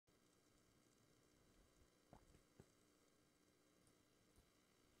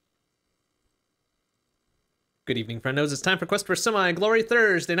Good evening, friendos. It's time for Quest for Semi-Glory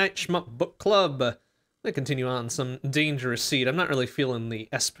Thursday Night Shmup Book Club. I'm gonna continue on some dangerous seed. I'm not really feeling the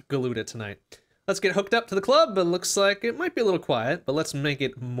Esp Galuda tonight. Let's get hooked up to the club. It looks like it might be a little quiet, but let's make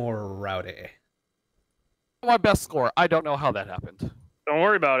it more rowdy. My best score. I don't know how that happened. Don't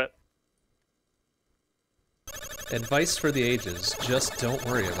worry about it. Advice for the ages. Just don't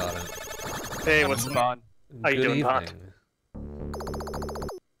worry about it. Hey, what's going on? How you Good doing, Bot? evening.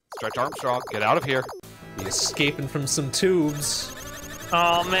 Stretch Armstrong, get out of here. Be escaping from some tubes.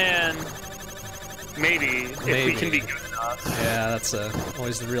 Oh man. Maybe if we can be good enough, Yeah, that's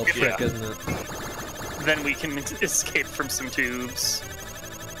always the real trick, Yeah. isn't it? then we can escape from some tubes.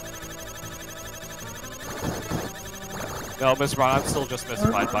 No, Miss Ron, I'm still just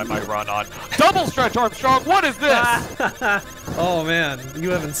mystified by my run on double Stretch Armstrong. What is this? Oh man, you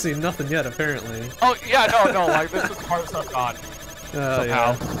haven't seen nothing yet, apparently. Oh yeah, no, like this is part of stuff gone.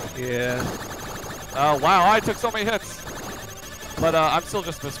 Yeah. Yeah. Oh wow, I took so many hits. But I'm still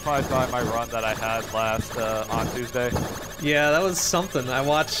just mystified by my run that I had last on Tuesday. Yeah, that was something. I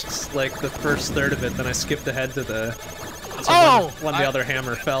watched like the first third of it, then I skipped ahead to the when the other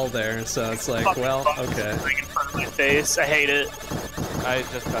hammer fell there. So it's like, well, okay. Right in front of my face. I hate it. I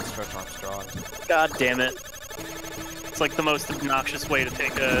just got Stretch Armstrong. God damn it. It's like the most obnoxious way to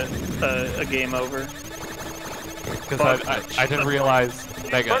take a game over. Because I didn't realize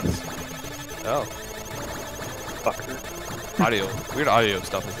Megan's. Oh. Fucker. Weird audio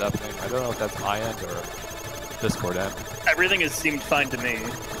stuff is happening. I don't know if that's my end or Discord end. Everything has seemed fine to me.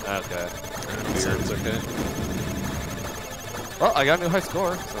 Okay. Sounds okay. Well, I got a new high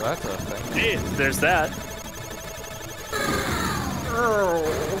score, so that's a thing. Hey, there's that.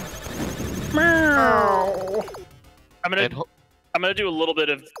 I'm gonna do a little bit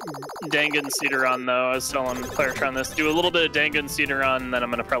of Dangan-Cedaron though. I was telling Claritron this. Do a little bit of Dangan-Cedaron, and then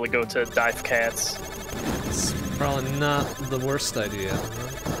I'm gonna probably go to Dive Cats. It's probably not the worst idea.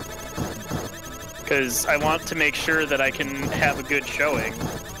 Because I want to make sure that I can have a good showing.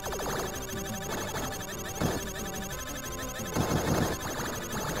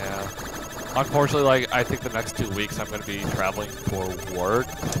 Yeah. Unfortunately, like, I think the next 2 weeks I'm going to be traveling for work.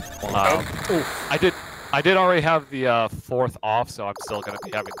 I did already have the 4th off, so I'm still going to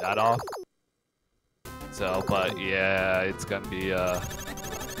be having that off. So, but yeah, it's going to be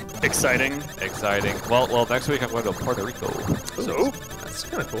Exciting. exciting. Well, next week I'm going to Puerto Rico. So? That's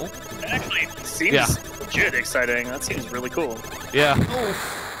kind of cool. That actually seems legit exciting. That seems really cool. Yeah.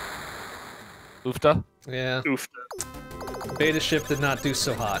 Oofta? Yeah. Oof. Beta ship did not do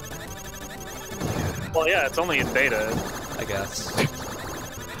so hot, Well, yeah, it's only in beta. I guess.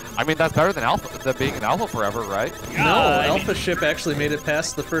 I mean, that's better than alpha, than being an alpha forever, right? No, Alpha ship actually made it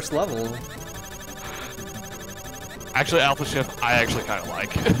past the first level. Actually, alpha ship I actually kind of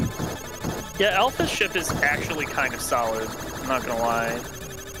like. Yeah, Alpha ship is actually kind of solid. I'm not gonna lie.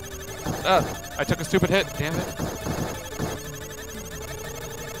 I took a stupid hit. Damn it.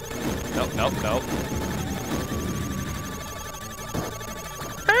 Nope.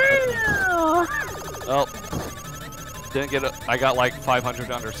 Oh, didn't get it. I got like 500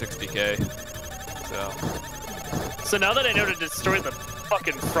 under 60k. So now that I know to destroy the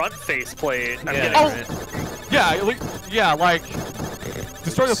fucking front faceplate, I'm getting. Yeah, like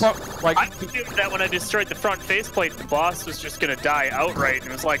destroy the front. Like I assumed that when I destroyed the front faceplate, the boss was just gonna die outright, and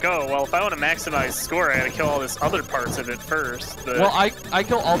it was like, oh well, if I want to maximize score, I gotta kill all this other parts of it first. But... Well, I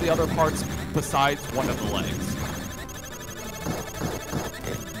kill all the other parts besides one of the legs.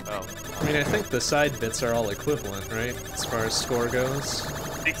 Oh. I mean, I think the side bits are all equivalent, right? As far as score goes.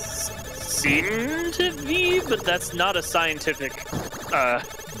 They seem to be, but that's not a scientific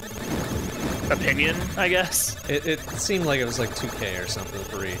opinion, I guess. It seemed like it was like 2K or something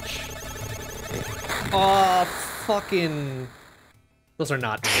for each. Oh, fucking... Those are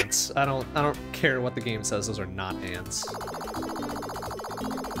not ants. I don't care what the game says, those are not ants.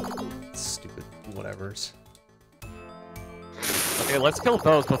 Stupid whatevers. Okay, let's kill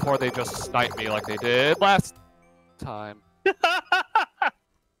those before they just snipe me like they did last time.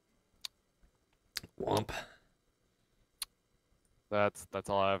 Womp. That's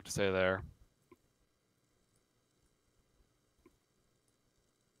all I have to say there.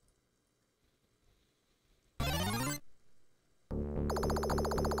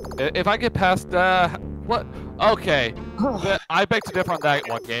 If I get past, what? Okay. I beg to differ on that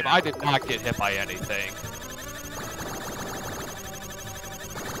one game. I did not get hit by anything.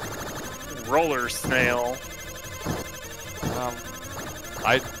 Roller snail.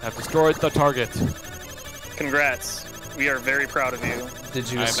 I have destroyed the target. Congrats. We are very proud of you.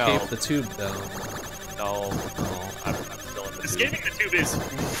 Did you I escape know. the tube, though? No. I'm still in Escaping the tube is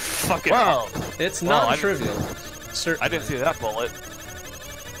fucking. Wow. It's Well, not trivial. I didn't see that bullet.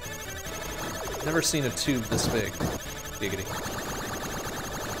 Never seen a tube this big. Giggity.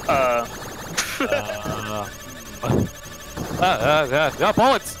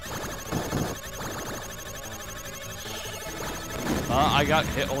 Bullets! I got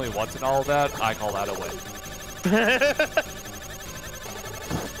hit only once in all of that. I call that a win.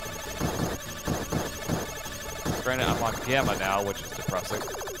 Granted, I'm on Gamma now, which is depressing.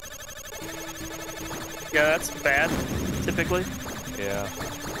 Yeah, that's bad, typically. Yeah.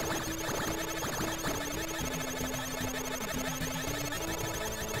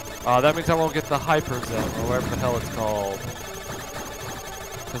 That means I won't get the Hyper Zone, or whatever the hell it's called.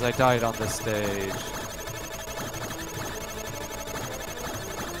 Because I died on this stage.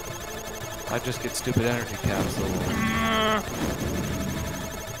 I just get stupid energy capsule.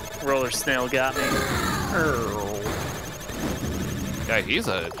 Roller Snail got me. Yeah, he's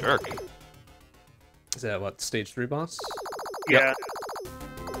a jerk. Is that what, stage 3 boss? Yeah.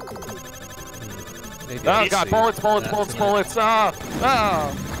 Maybe Oh I god, see bullets, that tonight. bullets! Ah!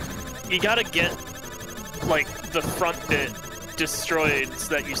 Ah! You gotta get, like, the front bit destroyed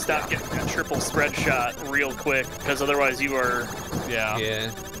so that you stop getting that triple spread shot real quick, because otherwise you are Yeah.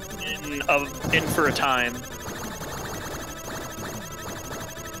 Yeah. in for a time.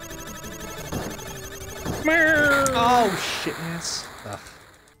 Oh, shit, yes. Ugh.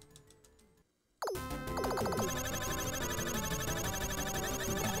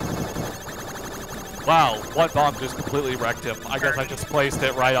 Wow, one bomb just completely wrecked him. I guess I just placed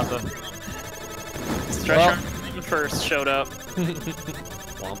it right on the... Stretcher first showed up.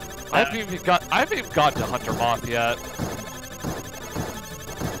 Womp. I haven't even got to Hunter Moth yet.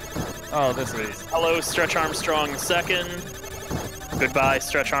 Oh, this is... Hello, Stretch Armstrong second. Goodbye,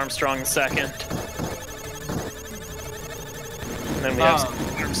 Stretch Armstrong second. And then we have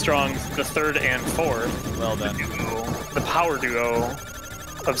Armstrong the third and fourth. Well done. The power duo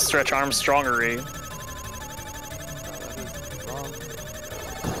of Stretch Armstrongery.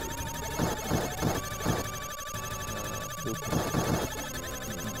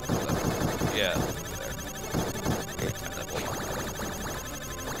 Yeah, there.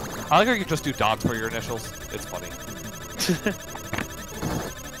 I like how you just do dots for your initials. It's funny.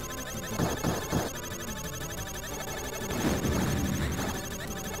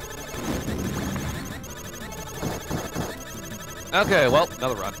 Okay, well,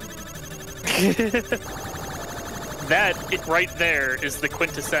 another run. That right there is the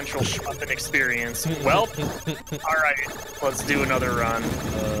quintessential Shmup experience. Well, alright, let's do another run.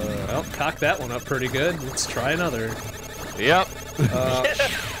 Well, cock that one up pretty good. Let's try another. Yep.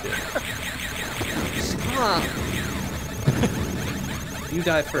 Stop. You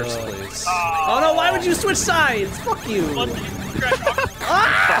die first, please. Oh no, why would you switch sides? Fuck you!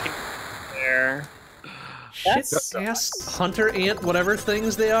 Fucking there. Shit ass hunter ant whatever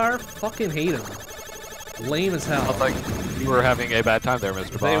things they are. Fucking hate them. Lame as hell. Sounds like you were having a bad time there,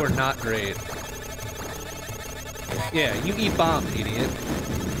 Mr. Bond. They were not great. Yeah, you eat bomb, idiot.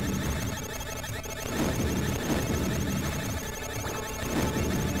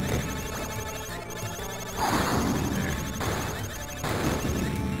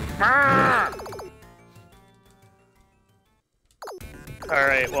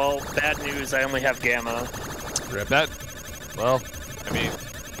 Alright, well, bad news, I only have Gamma. Rip that. Well, I mean,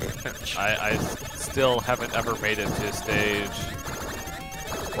 I still haven't ever made it to stage.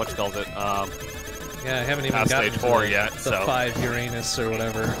 What you called it? Yeah, I haven't even Past gotten stage to 4 the, yet, the so 5 Uranus or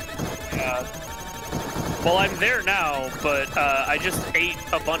whatever. Well, I'm there now, but I just ate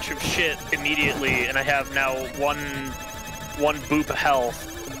a bunch of shit immediately, and I have now one boop of health.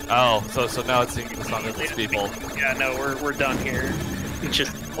 Oh, so now it's singing the song of its people. Yeah, no, we're done here. It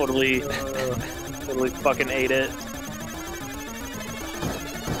just totally fucking ate it.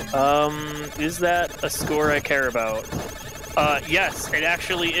 Is that a score I care about? Yes, it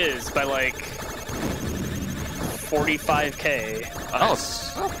actually is, by like 45k. Oh,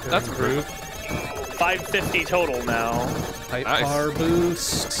 that's improved. 550 total now. Height Nice. bar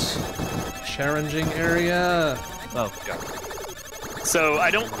boost. Challenging area. Oh, yeah. So I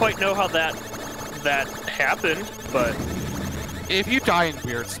don't quite know how that happened, but If you die in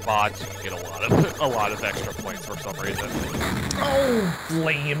weird spots, you can get a lot of extra points for some reason. Oh,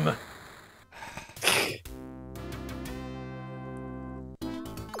 lame.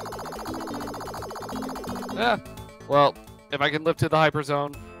 Yeah. Well, if I can live to the hyper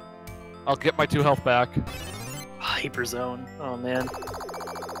zone, I'll get my 2 health back. Hyperzone. Oh man.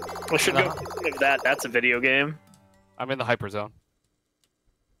 We should go if that's a video game. I'm in the hyper zone.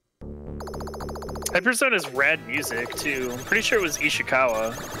 Hyperzone is rad music too. I'm pretty sure it was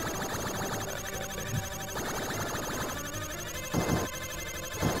Ishikawa.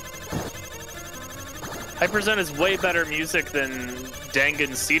 Hyperzone is way better music than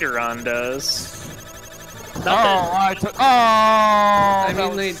Danganronpa does. I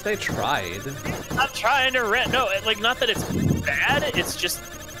mean, they tried. I'm trying to no, like, not that it's bad, it's just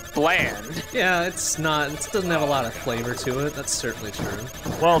bland. Yeah, it's not. It doesn't have a lot of flavor to it. That's certainly true.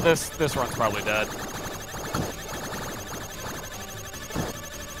 Well, this run's probably dead.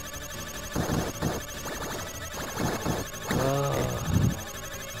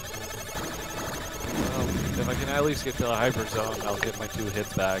 If I can at least get to the hyper zone, I'll get my 2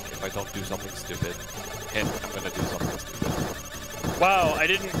 hits back if I don't do something stupid. And I'm gonna do something stupid. Wow, I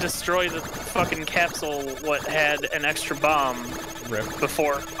didn't destroy the fucking capsule what had an extra bomb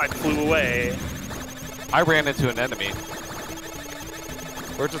before I flew away. I ran into an enemy.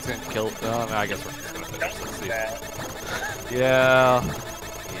 We're just gonna kill. No, I guess we're just gonna finish this. See. Yeah.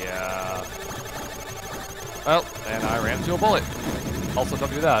 Well, and I ran into a bullet. Also,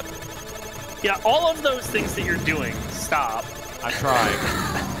 don't do that. Yeah, all of those things that you're doing, stop. I'm trying.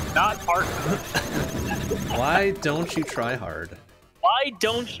 Not hard. Why don't you try hard? Why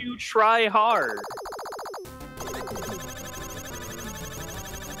don't you try hard?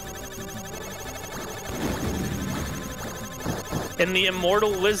 In the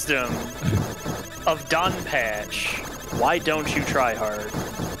immortal wisdom of Don Patch, why don't you try hard?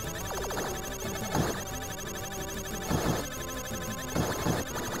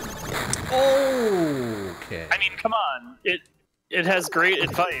 Okay. I mean, come on. It has great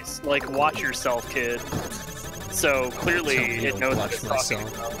advice, like watch yourself, kid. So clearly it knows what it's talking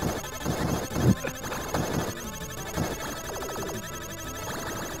about.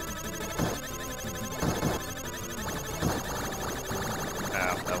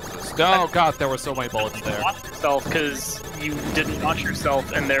 Oh god, there were so many bullets there. Watch yourself because you didn't watch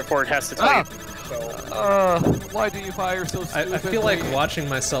yourself, and therefore it has to tell you. Why do you fire so stupidly? I feel like watching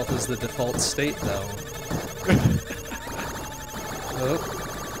myself is the default state, though. Oh,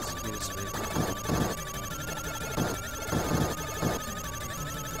 excuse me.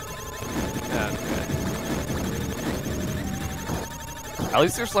 Yeah, okay. At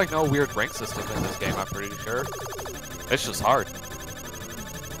least there's like no weird rank system in this game, I'm pretty sure. It's just hard.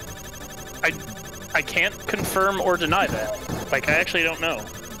 I can't confirm or deny that. Like, I actually don't know.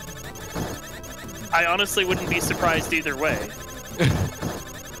 I honestly wouldn't be surprised either way.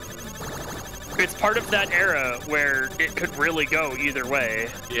 It's part of that era where it could really go either way.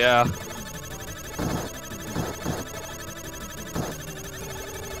 Yeah.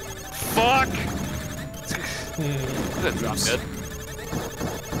 Fuck! That's not good.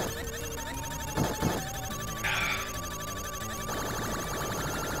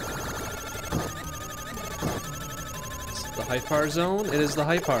 The Hypar Zone? It is the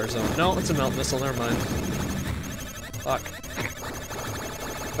Hypar Zone. No, it's a melt missile, never mind. Fuck.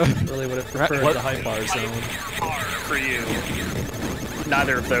 Really would have preferred the Hypar Zone. For you.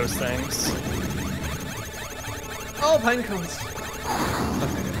 Neither of those things. Oh, pine cones!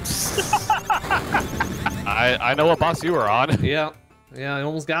 I know what boss you were on. Yeah. Yeah, it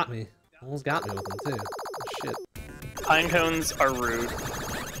almost got me. Almost got me with them, too. Shit. Pine cones are rude.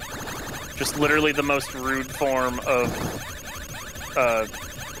 Just literally the most rude form of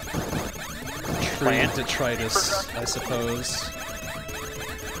plant detritus, I suppose.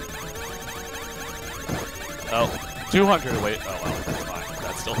 Oh, 200 away. Oh well, that's fine.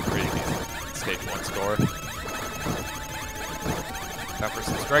 That's still a pretty decent stage 1 score. Time for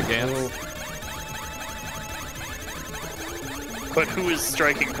some strike hands. But who is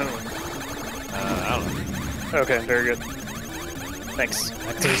striking whom? I don't know. Okay, very good. Thanks.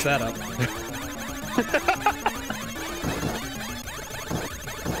 That clears that up.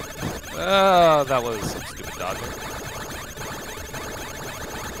 That was some stupid dodging.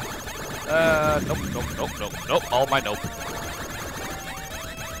 Nope. All my nope.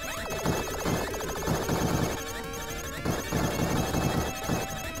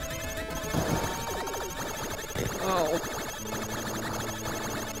 Oh.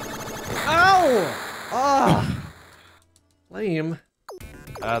 Ow! Ah! Lame.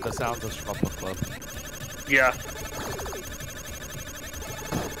 The sounds of Shmup Club. Yeah.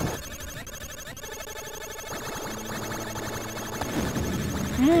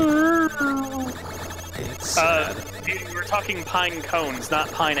 It's sad. We're talking pine cones,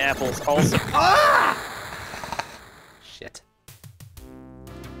 not pineapples. Also. Ah! Shit.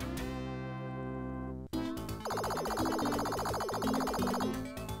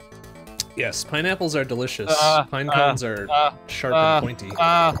 Yes, pineapples are delicious. Pine cones are sharp and pointy.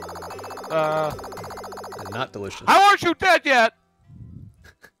 And not delicious. How aren't you dead yet?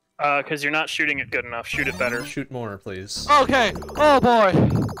 Because you're not shooting it good enough. Shoot it better. Shoot more, please. Okay. Oh boy.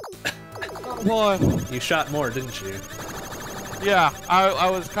 Oh boy. You shot more, didn't you? Yeah, I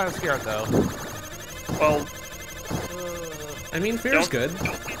was kind of scared though. Well, I mean, fear's good.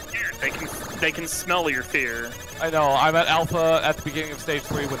 don't be scared. They can smell your fear. I know. I'm at alpha at the beginning of stage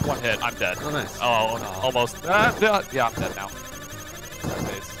 3 with 1 hit. I'm dead. Oh, nice. Oh, almost. Yeah, I'm dead now.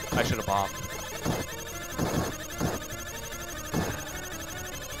 I should have bombed.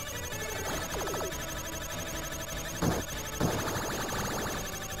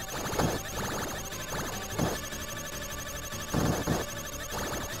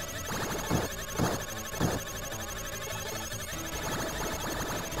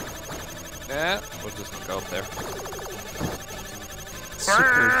 Yeah, we'll just go up there.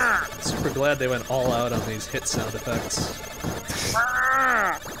 Super glad they went all out on these hit sound effects.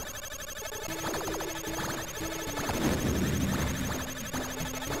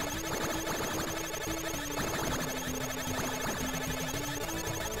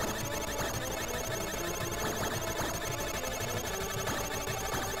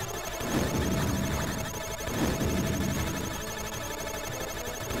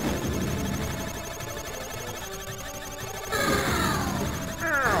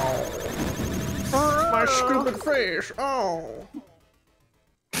 My stupid face. Oh.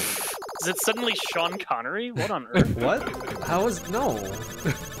 Is it suddenly Sean Connery? What on earth? What? How is no?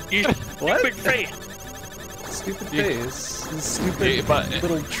 You What? stupid face. Stupid face. This stupid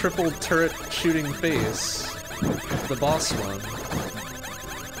little triple turret shooting face. The boss one.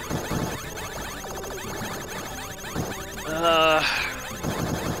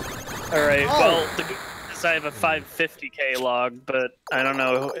 All right. Well, I have a 550k log, but I don't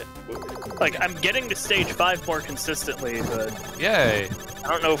know. Like, I'm getting to stage 5 more consistently, but Yay! I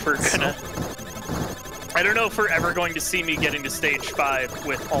don't know if we're gonna. I don't know if we're ever going to see me getting to stage 5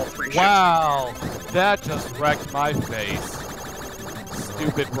 with all 3 ships. Wow, that just wrecked my face.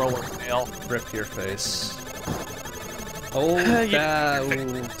 Stupid roller snail. Rip your face. Oh, Yeah.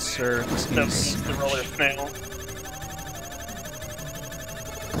 sir. The roller snail.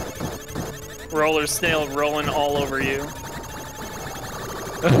 Roller snail rolling all over you.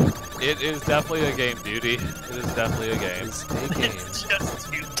 It is definitely a game, Beauty. It is definitely a game. It's a game. It's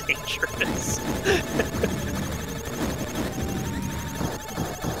just too dangerous.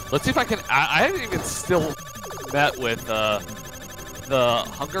 Let's see if I can. I haven't even still met with the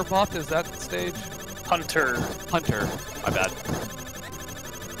Hunger Buff. Is that stage? Hunter. My bad.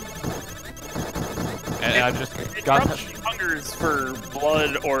 And I just got. Probably hungers for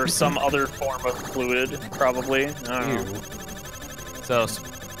blood or some other form of fluid, probably. I don't know. So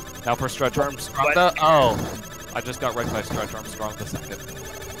now for Stretch Armstrong. What? Oh, I just got wrecked by Stretch Armstrong the second.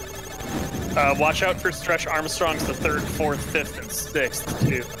 Watch out for Stretch Armstrongs the 3rd, 4th, 5th, and 6th,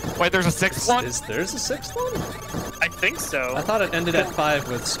 too. Wait, there's a 6th one? Is there's a 6th one? I think so. I thought it ended at 5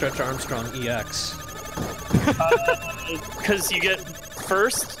 with Stretch Armstrong EX. Because you get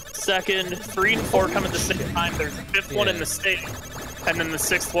 1st, 2nd, 3, and 4 come at the same time. There's a 5th one in the state, and then the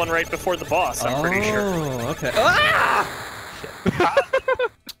 6th one right before the boss, I'm pretty sure. Oh, okay. Ah!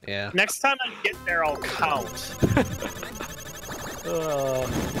 Shit. Yeah. Next time I get there, I'll count. Oh,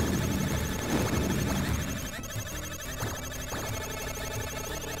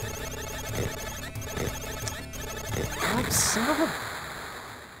 son of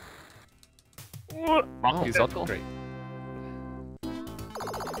a... Monkey's uncle? Great.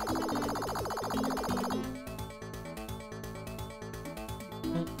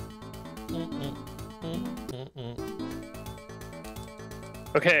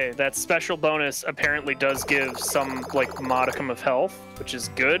 Okay, that special bonus apparently does give some, like, modicum of health, which is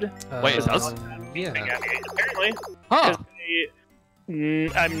good. Wait, it does? Yeah. Apparently. Huh.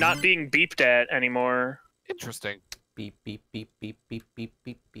 I'm not being beeped at anymore. Interesting. Beep, beep, beep, beep, beep, beep,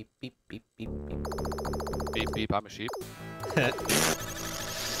 beep, beep, beep, beep, beep, beep. Beep beep, I'm a sheep. I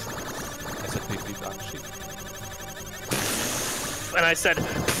said beep beep, I'm a sheep. And I said,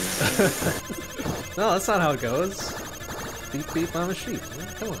 No, that's not how it goes. Beep, beep, I'm a sheep.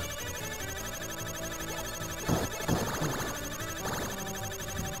 Come on.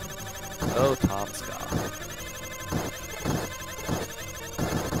 Oh, Tom Scott.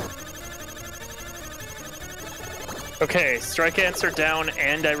 okay, strike ants are down,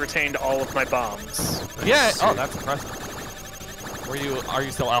 and I retained all of my bombs. Yeah. Oh, that's impressive. Are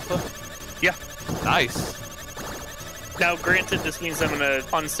you still alpha? Yeah. Nice. Now, granted, this means I'm gonna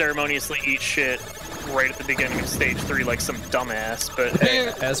unceremoniously eat shit right at the beginning of stage 3 like some dumbass, but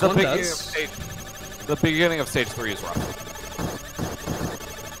hey. As the one beginning does. Of the beginning of stage 3 is rough.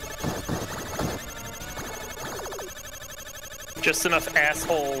 Just enough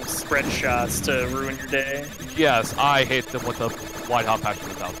asshole spread shots to ruin your day. Yes, I hate them with a white hot passion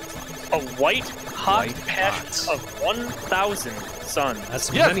of 1,000 suns. A white hot White passion hot. of 1,000 suns.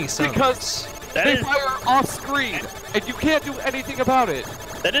 That's Yes, many suns. because That they is fire off screen, and you can't do anything about it.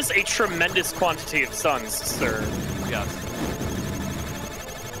 that is a tremendous quantity of suns, sir. Yes.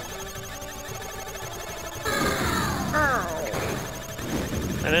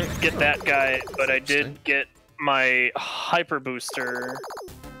 I didn't get that guy, but I did get my hyper booster,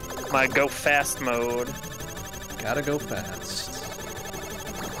 my go fast mode. Gotta go fast.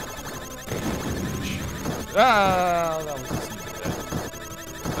 Ah, that was a stupid hit.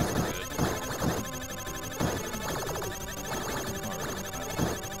 That's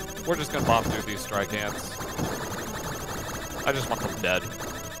good. We're just gonna bomb through these strike ants. I just want them dead.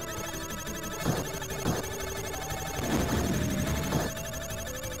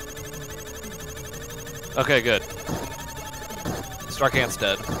 Okay, good. Strike ant's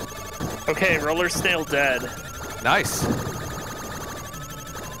dead. Okay, roller snail dead. Nice.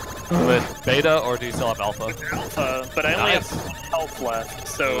 With beta, or do you still have alpha? Alpha, but I only have Nice. 1 health left,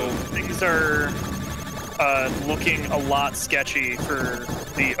 so things are looking a lot sketchy for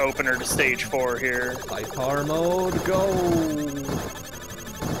the opener to stage 4 here. Viper mode, go!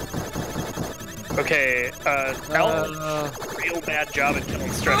 Okay, Alpha, real bad job at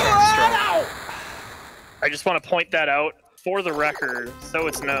killing Stretch Armstrong. I just want to point that out for the record, so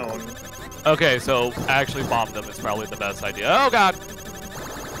it's known. Okay, so actually bomb them is probably the best idea. Oh god!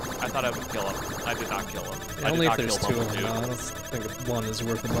 I thought I would kill him. I did not kill him. Yeah, I only did if not there's kill 2 Bubble of them. Dude. No, I don't think one is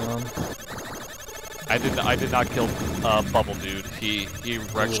worth a bomb. I did not kill Bubble Dude. He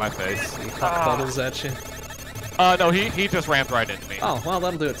wrecked my face. He huck bubbles at you. No, he just ran right into me. Oh, well,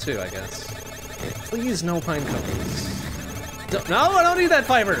 that'll do it too, I guess. Please, no pine cones. No, I don't need that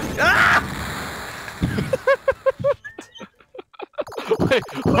fiber! Ah! Wait,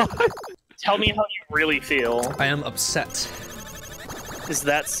 what? Tell me how you really feel. I am upset Is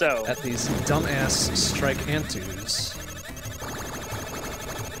that so? at these dumbass strike antus.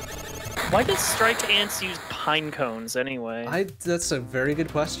 Why does Strike Ants use pine cones anyway? That's a very good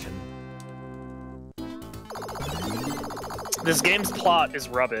question. This game's plot is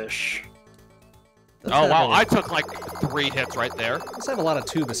rubbish. Let's Oh have wow, a- I took like 3 hits right there. Let's have a lot of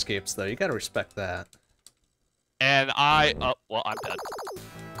tube escapes, though. You gotta respect that. And well, I'm dead.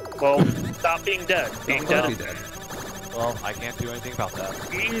 Well, stop being dead. Being Don't dead. be dead. Well, I can't do anything about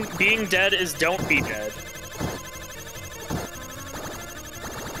that. Being dead is don't be dead.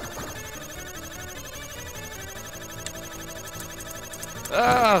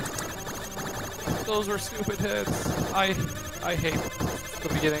 Ah! Those were stupid hits. I hate the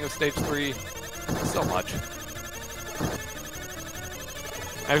beginning of stage 3 so much.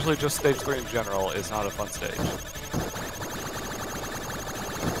 Actually, just stage 3 in general is not a fun stage.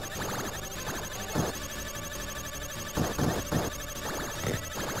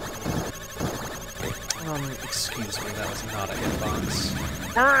 Excuse me, that was not a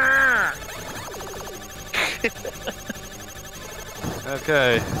hitbox.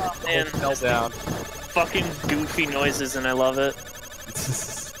 Okay. Oh, man, Fell down. fucking goofy noises, and I love it.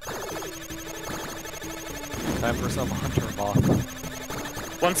 Time for some hunter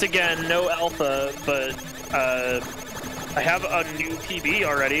moth. Once again, no alpha, but I have a new PB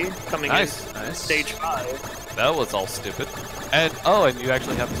already coming Nice. in Nice. stage 5. That was all stupid. And and you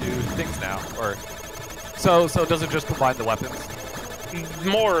actually have 2 things now, or so does it just combine the weapons?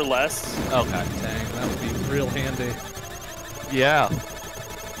 More or less. Okay. Dang, that would be real handy. Yeah.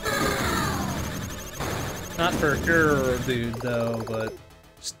 Not for her dude, though, but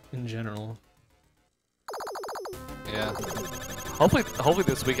just in general. Yeah. Hopefully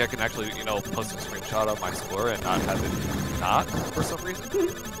this week I can actually, post a screenshot of my score and not have it not for some reason.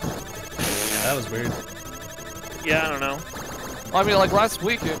 Yeah, that was weird. Yeah, I don't know. Well, I mean, like last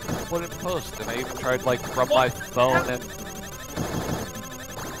week it wouldn't post, and I even tried like rub my phone and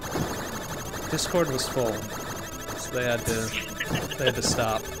Discord was full, so they had to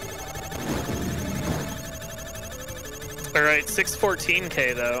stop. All right,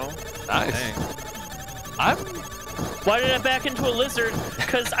 614k though. nice. Dang. Why did I back into a lizard?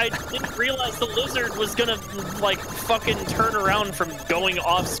 Because I didn't realize the lizard was gonna like fucking turn around from going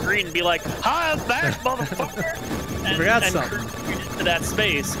off screen and be like, "Hi, I'm back, motherfucker!" And, forgot and something. turn into that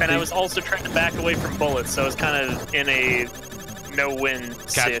space. And I was also trying to back away from bullets, so I was kind of in a no-win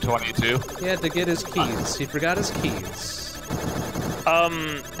Catch sit. 22. He had to get his keys. He forgot his keys.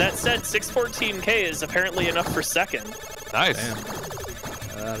 That said, 614k is apparently enough for second. Nice.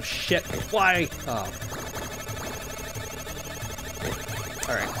 Damn. Shit. Why? Oh.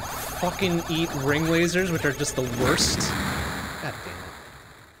 Alright. Fucking eat ring lasers, which are just the worst. God damn it.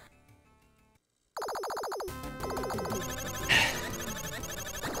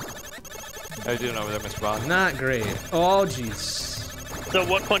 How you doing over there, Mr. Bond? Not great. Oh, jeez. So,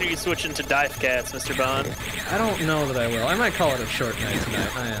 what point are you switching to dive cats, Mr. Bond? I don't know that I will. I might call it a short night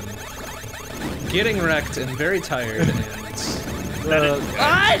tonight. I am getting wrecked and very tired and...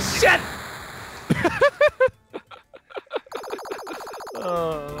 Ah, shit!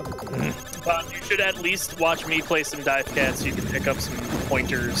 Bond, you should at least watch me play some dive cats so you can pick up some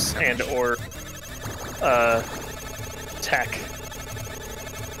pointers and or tech.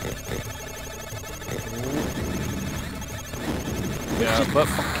 Yeah, but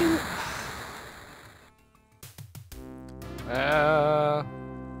Fucking...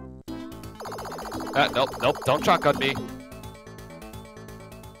 nope, don't shotgun me.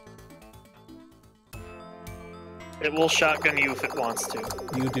 It will shotgun you if it wants to.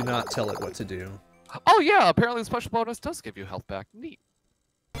 You do not tell it what to do. Oh yeah, apparently the special bonus does give you health back. Neat.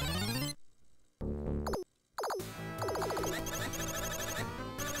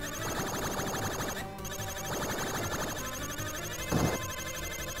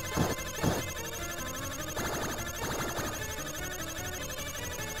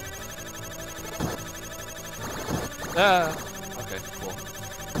 Okay, cool.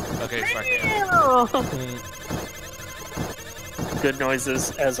 Okay, strike me. Good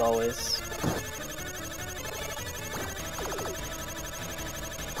noises, as always.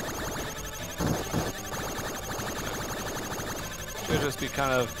 Should just be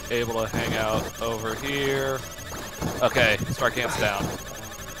kind of able to hang out over here. Okay, strike ants down.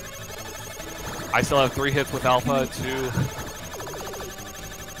 I still have 3 hits with Alpha, 2.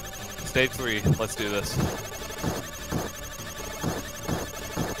 Stage 3, let's do this.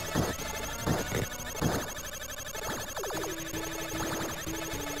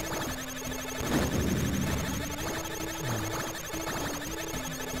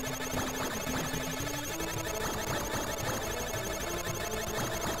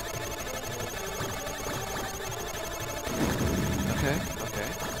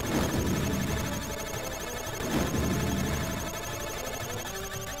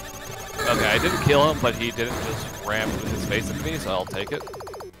 Okay, I didn't kill him, but he didn't just ram with his face into me, so I'll take it.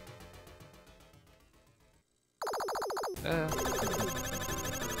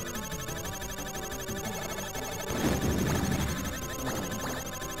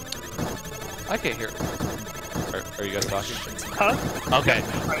 I can't hear. Are you guys talking? Huh? Okay.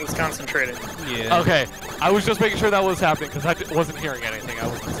 I was concentrating. Yeah. Okay. I was just making sure that was happening because I wasn't hearing anything. I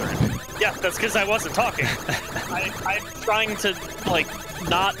was concerned. Yeah, that's because I wasn't talking. I'm trying to, like,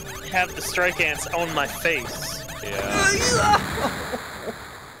 not have the strike ants own my face. Yeah.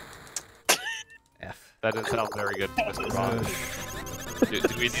 F. That didn't sound very good, Mr. Ron.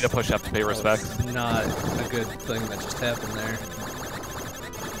 Do we need to push up to pay respects? Not a good thing that just happened there.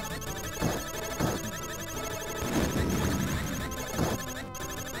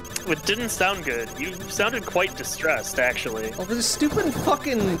 It didn't sound good. You sounded quite distressed, actually. Well, these stupid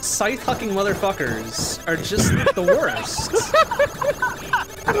fucking scythe-hucking motherfuckers are just the worst.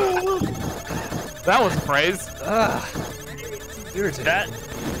 That was praise. Ugh. Irritating.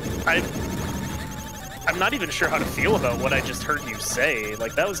 I'm not even sure how to feel about what I just heard you say.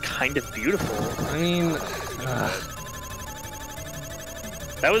 Like, that was kind of beautiful. I mean...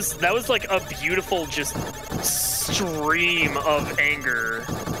 That was like a beautiful just stream of anger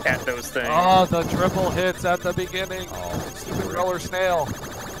at those things. Oh, the triple hits at the beginning. Oh, Stupid roller snail.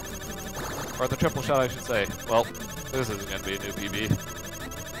 Or the triple shot, I should say. Well, this isn't going to be a new PB.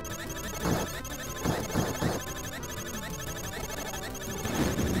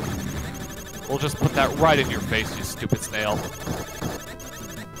 We'll just put that right in your face, you stupid snail.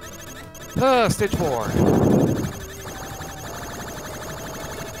 Stage 4.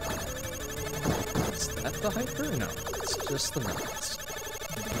 Is that the hyper? No, it's just the mountains.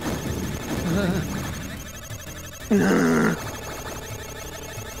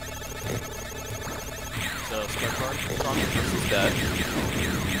 So, Strong is dead.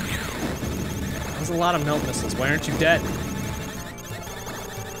 There's a lot of melt missiles. Why aren't you dead?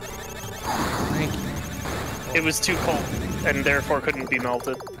 Thank you. It was too cold, and therefore couldn't be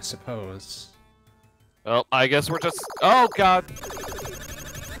melted. I suppose. Well, I guess we're just... Oh, God!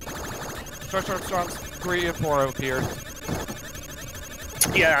 Strong's 3 and 4 appeared.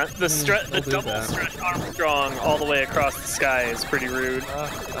 Yeah, the do double that. stretch Armstrong all the way across the sky is pretty rude.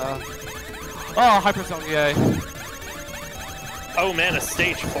 Oh, Hyperzone, yay. Oh man, a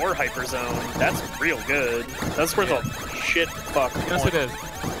stage 4 hyperzone. That's real good. That's where the shit fuck. Yes, it is.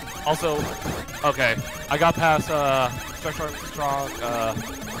 Also, okay, I got past Stretch Armstrong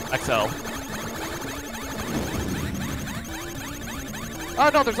XL. Oh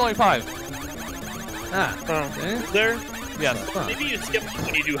no, there's only 5. Ah, okay. There. Yes. Huh. Maybe you skip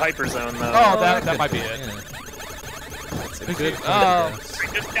when you do hyperzone though. Oh, that could might be be, it. yeah. That's a If good you- point, I guess.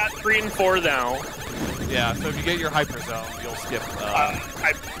 I just got 3 and 4 now. Yeah, so if you get your hyperzone, you'll skip.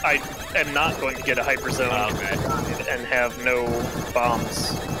 I am not going to get a hyperzone and have no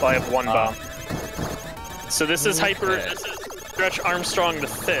bombs. Well, I have 1 bomb. So this is Okay. This is Stretch Armstrong the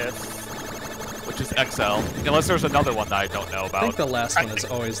 5th. which is XL. Unless there's another one that I don't know I think about. the last one is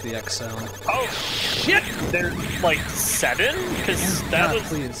always the XL. Oh shit! There's like 7? Because that God, was.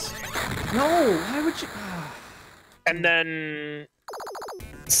 please. No, why would you? And then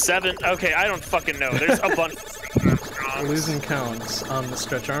 7. Okay, I don't fucking know. There's a bunch of Stretch Armstrongs. Losing counts on the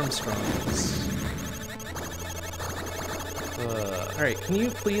Stretch Armstrongs. Alright, can you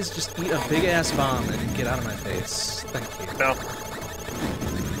please just eat a big ass bomb and get out of my face? Thank you. No.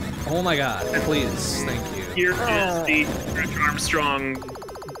 Oh my god, please, thank you. Here is the Stretch Armstrong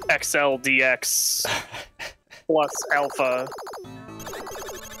XL DX plus Alpha.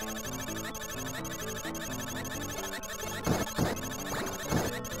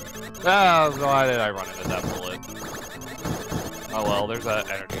 Ah, why did I run into that bullet? Oh well, there's an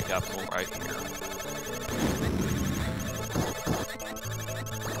energy capsule right here.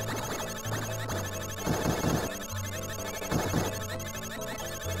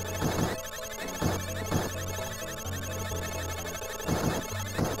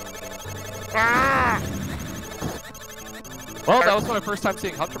 Well, that was my first time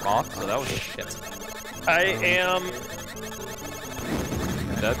seeing Hunter Moth, so that was shit. I am.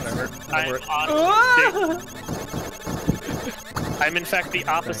 Dead. I'm in fact the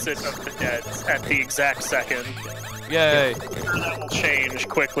opposite of the deads at the exact second. Yay! That will change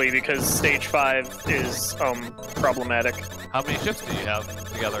quickly because stage 5 is problematic. How many ships do you have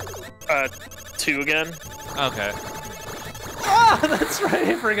together? 2 again. Okay. Ah, that's right,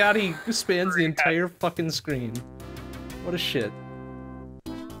 I forgot he spans the entire fucking screen. What a shit.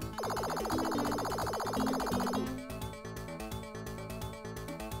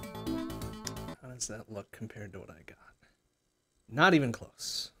 How does that look compared to what I got? Not even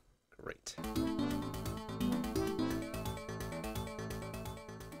close. Great.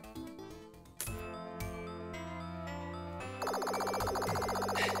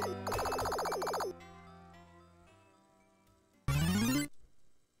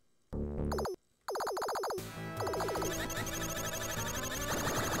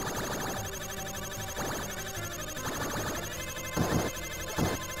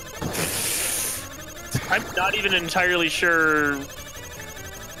 I'm not even entirely sure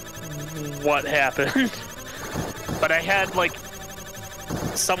what happened, but I had like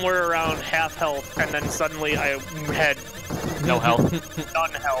somewhere around half health, and then suddenly I had No health.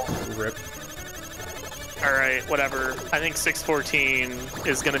 none health. Rip. Alright, whatever. I think 614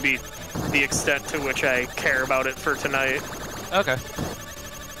 is going to be the extent to which I care about it for tonight. Okay.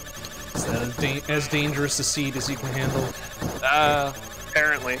 Is that as dangerous a seed as you can handle?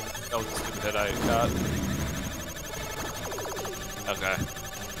 Apparently. That was a stupid hit I got. Okay.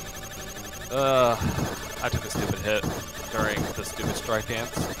 I took a stupid hit during the stupid strike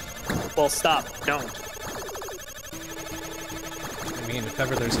dance. Well, stop. Don't. I mean, if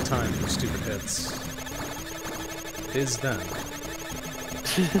ever there's a time for stupid hits, it is then.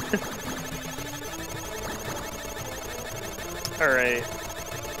 Alright.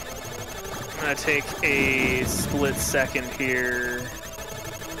 I'm gonna take a split second here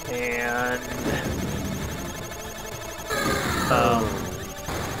and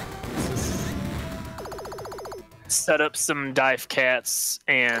set up some dive cats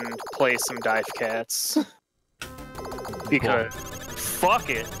and play some dive cats. Because fuck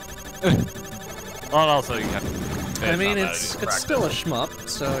it. Well, also you have. I mean, not it's bad, you still a practice. shmup,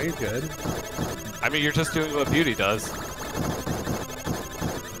 so you're good. I mean, you're just doing what Beauty does.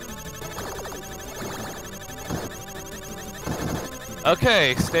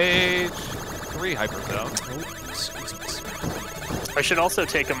 Okay, stage 3 hyperzone. Oh, excuse me. I should also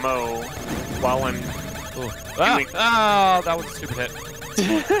take a mo while I'm Ah, that was a stupid hit.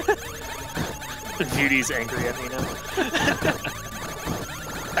 Beauty's angry at me now.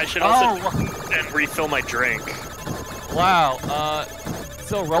 I should also and refill my drink. Wow.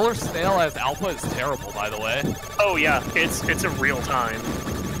 So Roller Snail as Alpha is terrible, by the way. Oh yeah, it's a real time.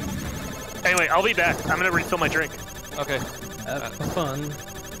 Anyway, I'll be back. I'm gonna refill my drink. Okay. Have fun.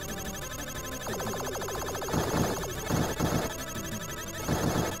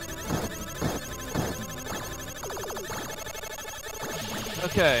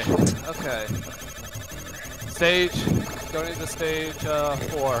 Okay. Okay. Going into stage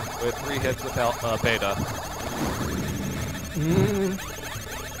 4 with 3 hits without beta.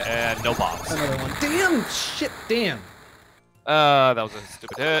 And no bombs. Another one. Damn! Shit, damn. That was a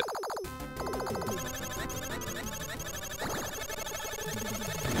stupid hit.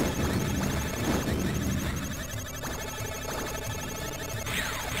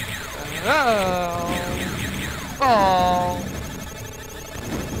 Oh!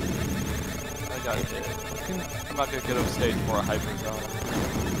 I got hit. I'm not gonna get up stage for a hyper zone.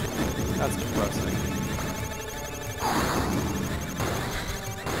 That's depressing.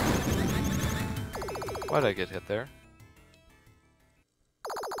 Why did I get hit there?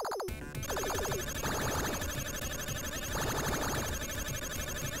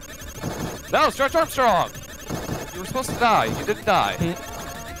 No, Stretch Armstrong! You were supposed to die. You didn't die.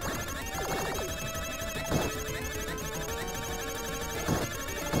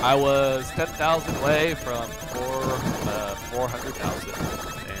 I was 10,000 away from 400,000.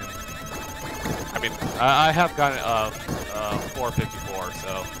 And I mean, I have gotten 454,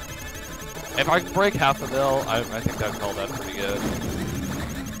 so if I can break half a mil, I think I'd call that pretty good.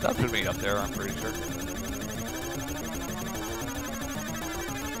 That put me up there, I'm pretty sure.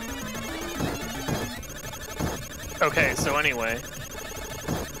 Okay, so anyway.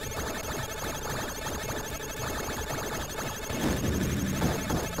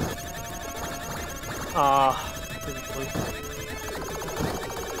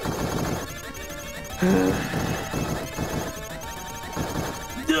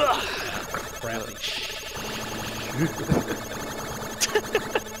 Crappy.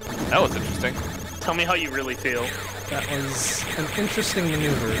 That was interesting. Tell me how you really feel. That was an interesting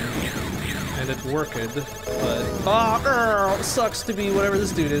maneuver, and it worked, but it sucks to be whatever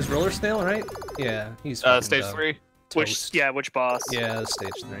this dude is. Roller Snail, right? Yeah, he's stage 3. Which boss? Yeah,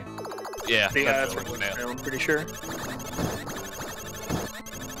 stage 3. Yeah, that's Roller Snail, I'm pretty sure.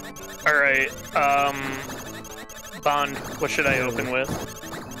 Alright, Bond, what should I open with?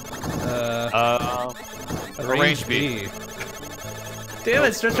 Range B. Damn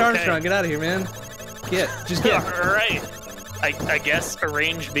it, Stretch Armstrong, get out of here, man. Just get. Alright. I guess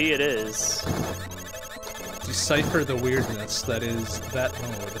Arrange B it is. Decipher the weirdness that is that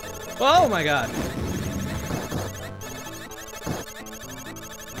mode. Oh my god!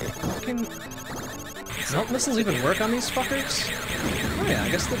 Fucking... Melt missiles even work on these fuckers? Oh yeah, I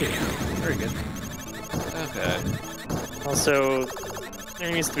guess they do. Very good. Okay. Also,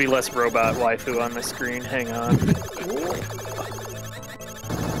 there needs to be less robot waifu on my screen. Hang on.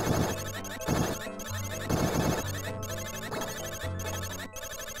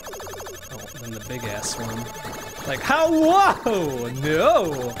 And the big ass one. Like, how? Whoa!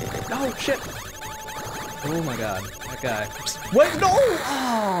 No! Oh shit! Oh my god, that guy. Wait, no!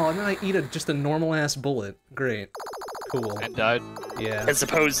 Oh, and then I eat just a normal ass bullet. Great. Cool. And died? Yeah. As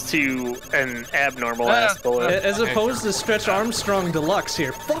opposed to an abnormal ass bullet. As opposed to Stretch Armstrong Deluxe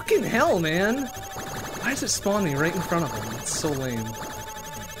here. Fucking hell, man! Why does it spawn me right in front of him? It's so lame.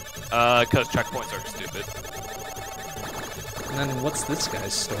 Because checkpoints are stupid. And then what's this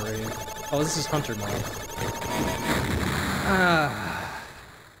guy's story? Oh, this is Hunter Mob. Ah.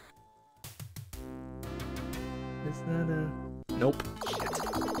 Is that a... Nope. Shit.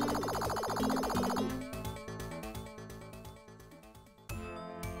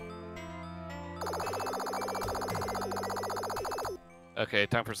 Okay,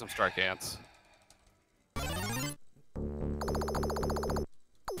 time for some strike ants.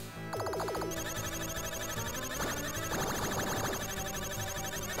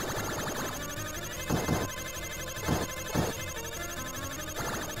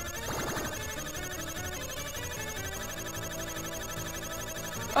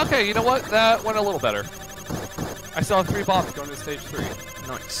 Okay, you know what? That went a little better. I still have 3 bombs going to stage 3.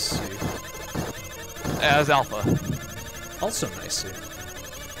 Nice. As alpha. Also nice.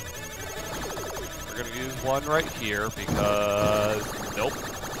 We're gonna use one right here because... Nope.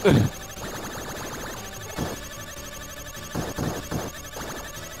 Damn it.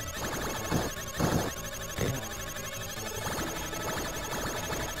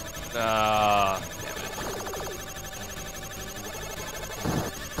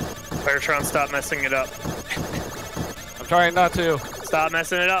 Firetron, stop messing it up. I'm trying not to. Stop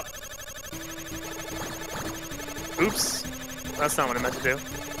messing it up. Oops. That's not what I meant to do.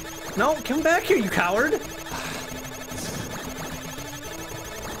 No, come back here, you coward! Ooh,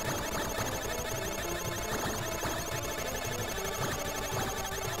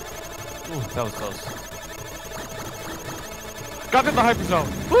 that was close. Got in the hyper zone.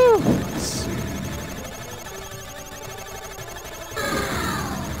 Woo! Nice.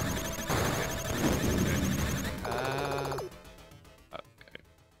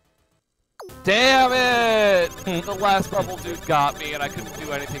 Damn it! The last bubble dude got me, and I couldn't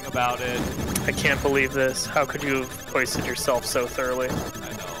do anything about it. I can't believe this. How could you have hoisted yourself so thoroughly? I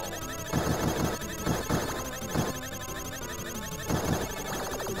know.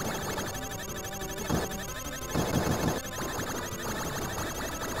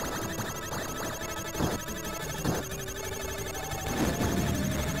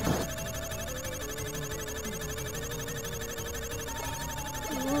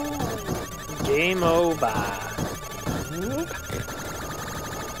 Game over.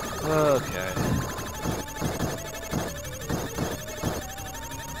 Okay.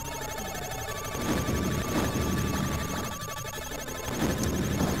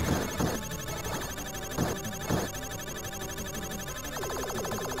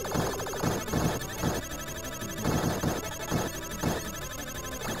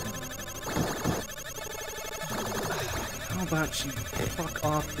 How about you fuck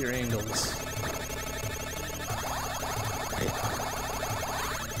off your angles?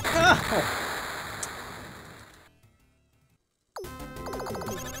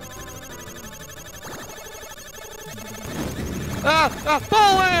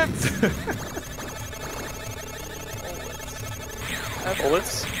 Bullets!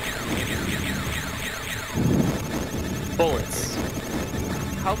 Bullets? Bullets.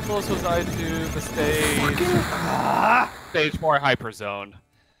 How close was I to the stage? Stage 4 hyperzone.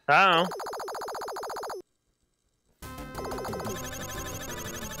 I don't know.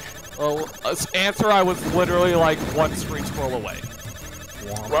 Well, answer, I was literally like one screen scroll away.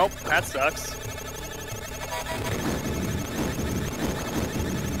 Well, that sucks.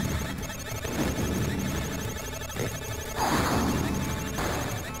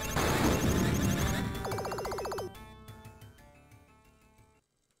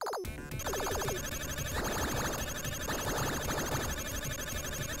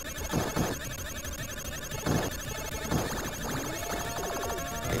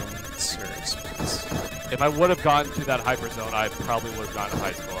 If I would have gotten to that hyperzone, I probably would have gotten a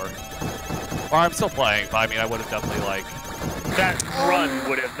high score. Or I'm still playing, but I mean, I would have definitely, like... That run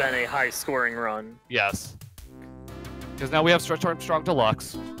would have been a high-scoring run. Yes. Because now we have Stretch Armstrong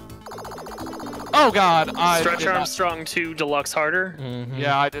Deluxe. Oh god, Stretch Armstrong 2 Deluxe harder? Mm-hmm.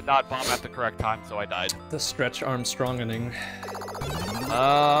 Yeah, I did not bomb at the correct time, so I died. The Stretch Armstrongening.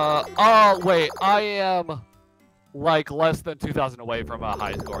 Oh, wait, I am, like, less than 2,000 away from a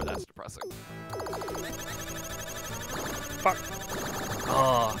high score. That's depressing. Fuck.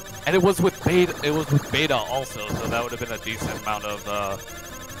 And it was with beta. It was with beta also, so that would have been a decent amount of.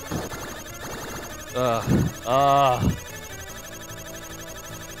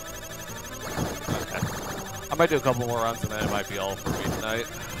 Okay. I might do a couple more runs, and then it might be all for me tonight.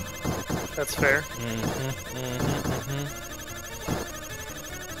 That's fair.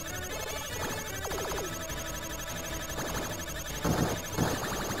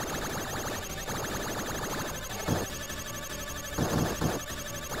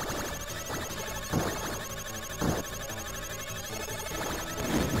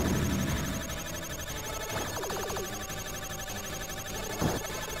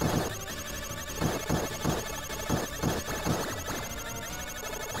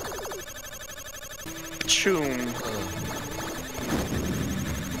 Choom.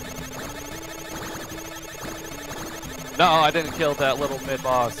 No, I didn't kill that little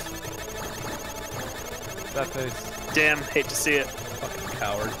mid-boss. That face. Damn, hate to see it. Fucking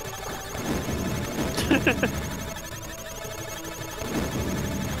coward.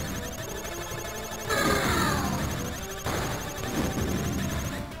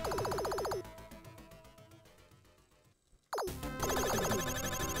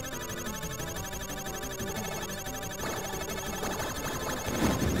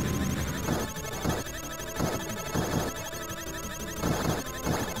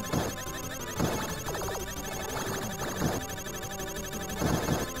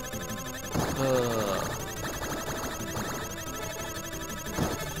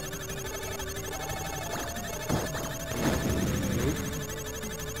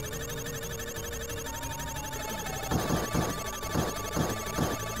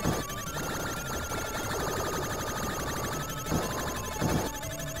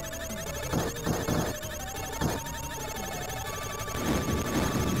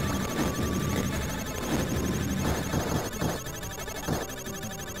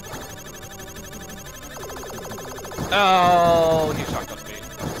 Oh, he shotgunned me.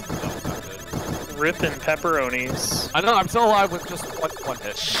 That was not good. Rippin' pepperonis. I know, I'm still alive with just one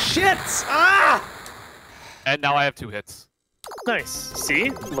hit. Shit! Ah! And now I have 2 hits. Nice.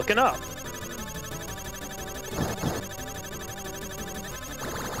 See? Looking up.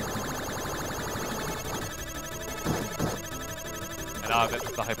 now I've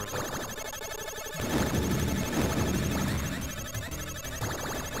entered the hyper zone.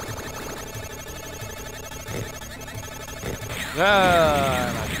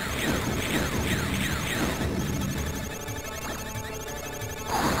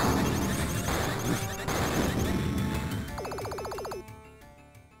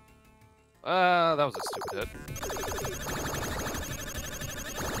 That was a stupid hit.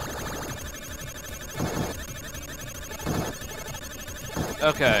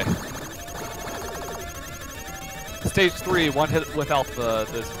 Okay. Stage 3, one hit without the.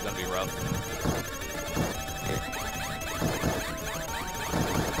 This is gonna be rough.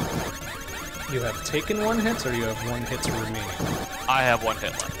 You have taken 1 hit, or you have 1 hit remaining? I have 1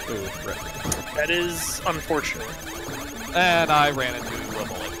 hit left. Ooh, right. That is unfortunate. And I ran into a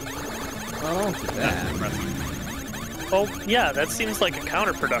bullet. Well, don't do that. Well, yeah, that seems like a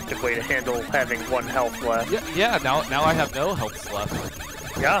counterproductive way to handle having 1 health left. Yeah, now I have no health left.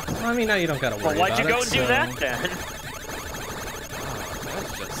 Yeah. Well, I mean, now you don't gotta worry Well, why'd you about go it, and do so- that then?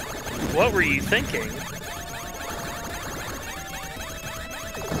 That's just... What were you thinking?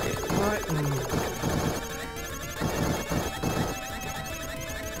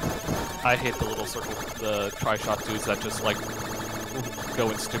 I hate the little circle, the tri-shot dudes that just, like, go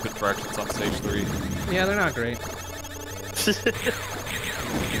in stupid directions on stage 3. Yeah, they're not great.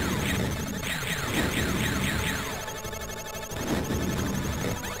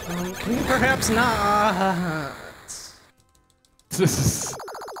 Can you perhaps not? This is...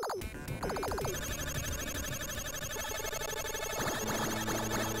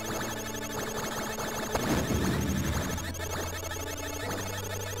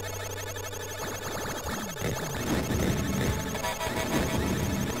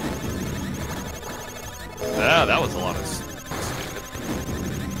 Yeah, that was a lot of stupid.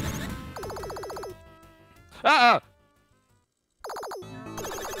 Ah!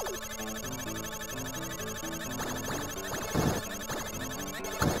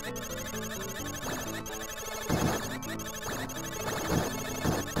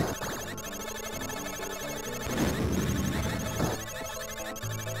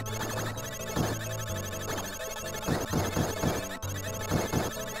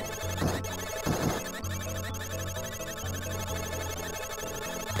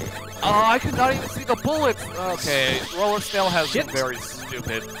 Oh, I could not even see the bullets! Okay, Roller Snail has some Shit. very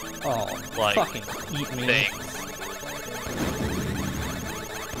stupid Oh, Like, fucking eat me. things.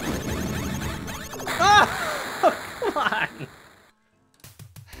 Ah! Come on!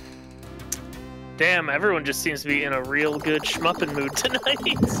 Damn, everyone just seems to be in a real good shmuppin' mood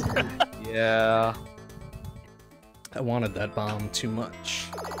tonight. Yeah. I wanted that bomb too much.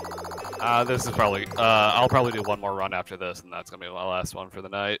 This is probably, I'll probably do one more run after this, and that's gonna be my last one for the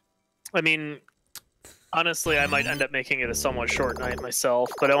night. I mean, honestly, I might end up making it a somewhat short night myself,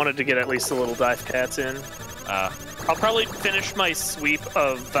 but I wanted to get at least a little dive cats in. I'll probably finish my sweep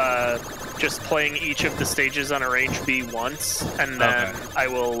of just playing each of the stages on Arrange B once, and then I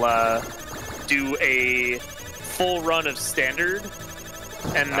will do a full run of Standard,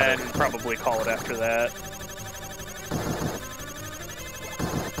 and then probably call it after that.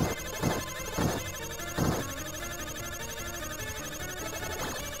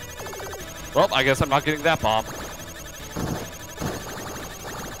 Well, I guess I'm not getting that bomb.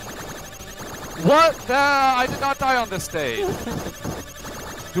 What? I did not die on this stage.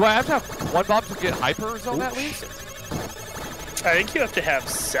 Do I have to have 1 bomb to get Hyper Zone at least? I think you have to have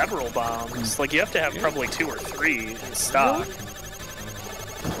several bombs. Like, you have to have probably 2 or 3 in stock.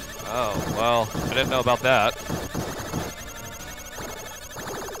 Oh, well, I didn't know about that.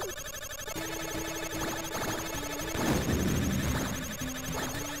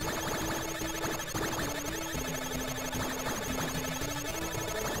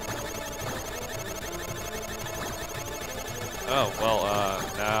 Oh, well,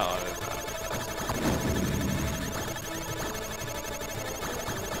 now...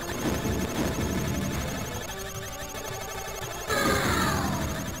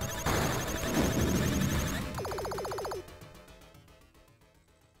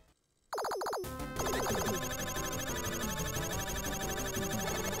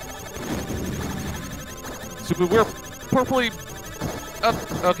 So we're purplely...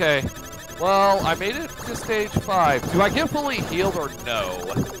 okay. Well, I made it to stage 5. Do I get fully healed or no?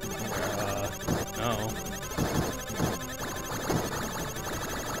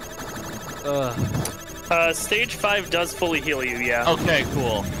 No. Stage 5 does fully heal you, yeah. Okay,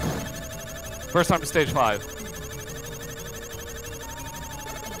 cool. First time to stage 5.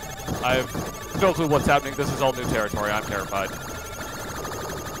 I've no clue what's happening. This is all new territory. I'm terrified.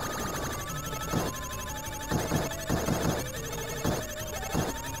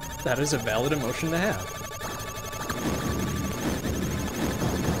 That is a valid emotion to have.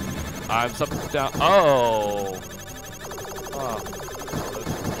 I'm something down. Oh. Oh.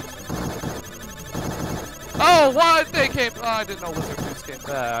 Oh, what? They came. Oh, I didn't know Wizard Boots came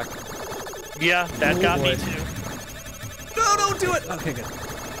back. Yeah, that got me boy. too. No, don't do it! Okay, good.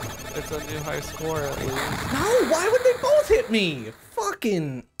 It's a new high score at least. No, why would they both hit me?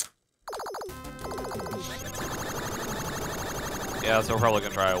 Fucking... Yeah, so we're probably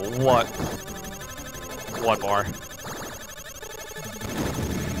gonna try one more.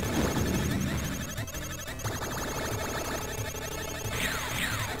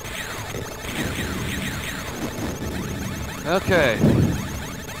 Okay.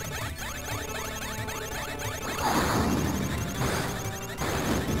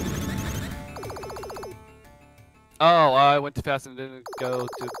 Oh, I went too fast and didn't go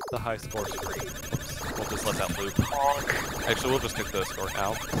to the high score screen. Oops. We'll just let that loop. Actually, we'll just take the score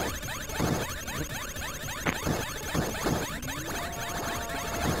now.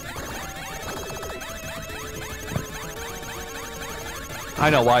 I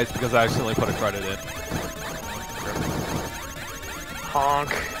know why, it's because I accidentally put a credit in.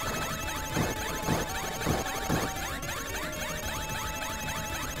 Honk.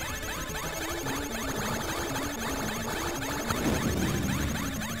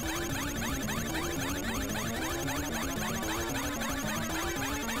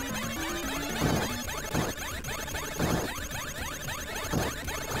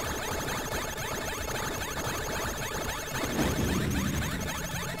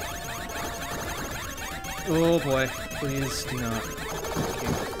 Oh boy, please do not.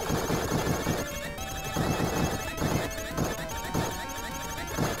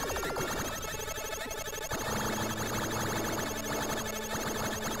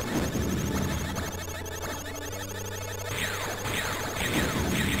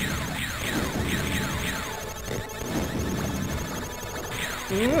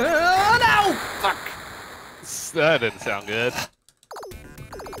 Oh, no! Fuck! That didn't sound good. That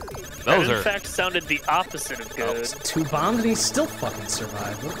Those in are... fact sounded the opposite of good. Two bombs and he still fucking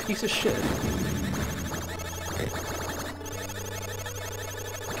survived. What a piece of shit.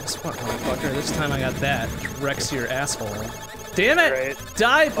 Guess what, motherfucker? This time I got that. Which wrecks your asshole. Damn it! Right.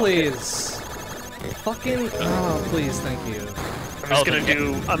 Die, please! Fucking... Oh, please, thank you.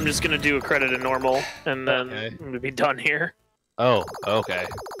 I'm just gonna do a credit in normal, and then Okay. I'm gonna be done here. Oh, okay.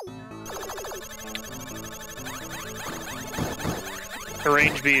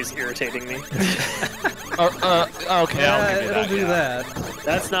 Range B is irritating me. Okay, I'll give you it'll do yeah. that.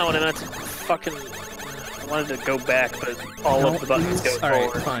 That's not what I meant to fucking... I wanted to go back, but all No, of the buttons please. go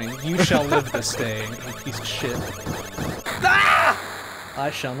Alright, forward. fine. You shall live this day, you piece of shit. Ah! I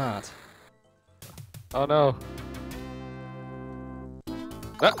shall not. Oh no.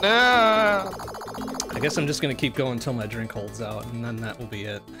 No! I guess I'm just gonna keep going until my drink holds out, and then that will be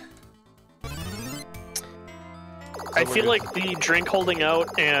it. I feel like the drink holding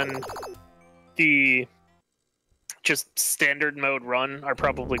out and the just standard mode run are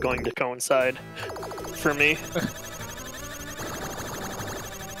probably going to coincide for me.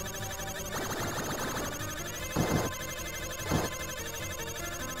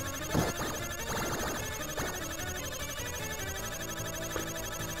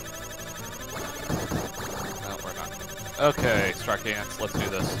 No, we're not. Okay, strike ants, let's do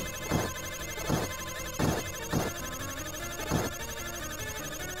this.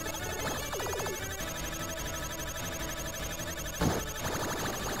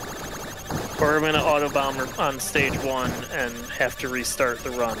 Or I'm gonna autobomb on stage 1 and have to restart the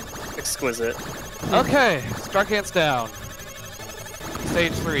run. Exquisite. Okay, strike ants down.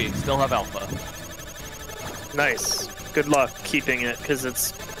 Stage 3, still have alpha. Nice. Good luck keeping it, because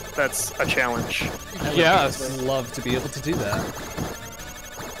that's a challenge. Yes. I'd love to be able to do that.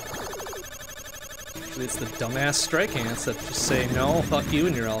 Actually, it's the dumbass strike ants that just say, no, fuck you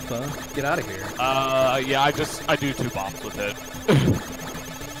and your alpha. Get out of here. Yeah, I do 2 bombs with it.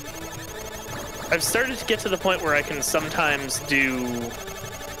 I've started to get to the point where I can sometimes do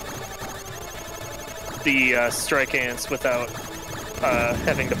the strike ants without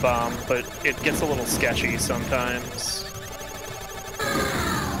having to bomb, but it gets a little sketchy sometimes.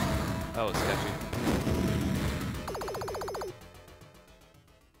 That was sketchy.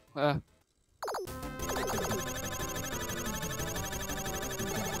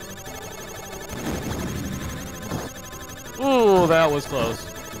 Ooh, that was close.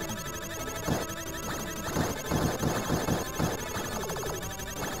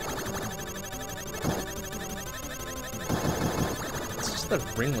 The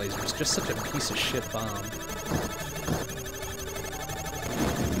ring laser is just such a piece of shit bomb.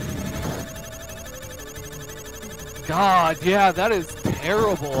 God, yeah, that is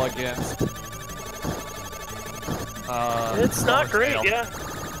terrible against. It's not great, yeah.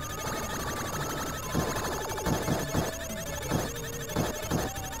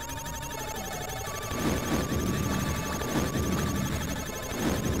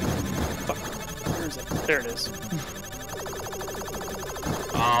 Where is it? There it is.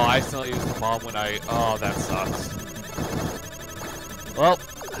 Oh, I still use the bomb when I. Oh, that sucks. Well,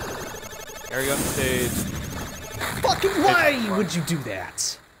 here we go on stage. Fucking why would you do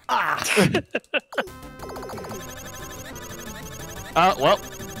that? Ah! Well.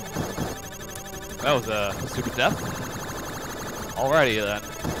 That was a stupid death. Alrighty then.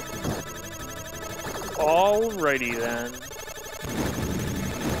 Alrighty then.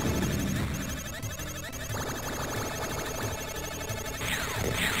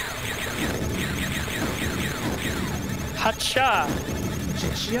 Hacha!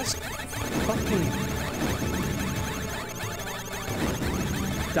 Just fucking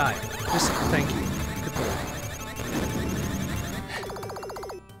die. Just thank you. Good boy.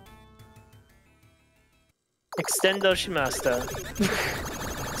 Extendo shimasta.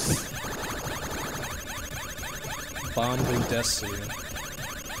 Bombu Desu.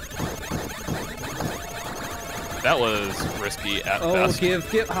 That was risky at Oh, best.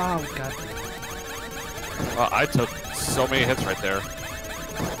 give. Oh, god. I took so many hits right there.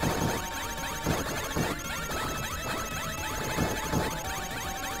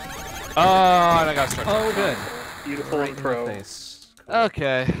 Oh, and I got struck. Oh, good. Beautiful Right and in the pro. face.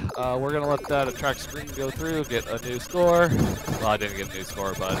 Okay, we're gonna let that attract screen go through, get a new score. Well, I didn't get a new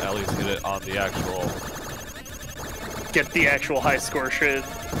score, but at least get it on the actual. Get the actual high score shit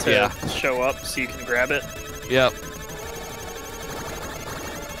to show up so you can grab it. Yep.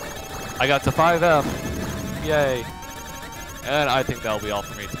 I got to 5M. Yay. And I think that'll be all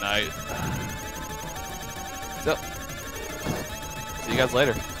for me tonight. So, see you guys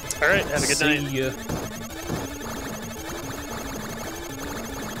later. Alright, have a good night. See ya.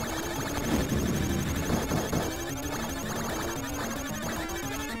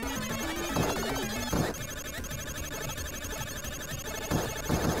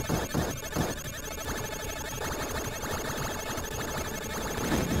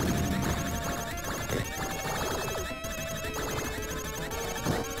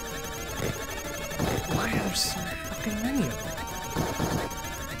 Why are there so fucking many of them?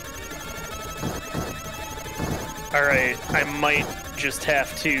 Alright, I might just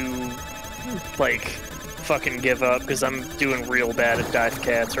have to, like, fucking give up, because I'm doing real bad at dive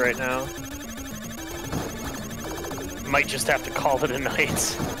cats right now. Might just have to call it a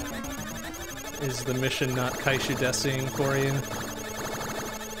night. Is the mission not Kaishu Desing for you?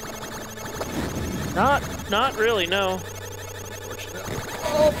 Not really, no. Unfortunately.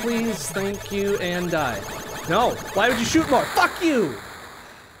 Oh, please, thank you, and die. No, why would you shoot more? Fuck you!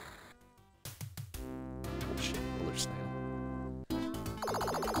 Shit, roller snail.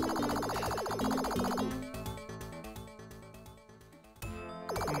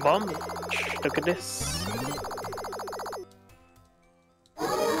 Bum. Look at this.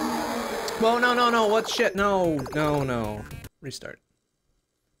 Whoa, no, what shit? No. Restart.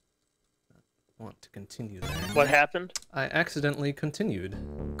 I want to continue there. What happened? I accidentally continued.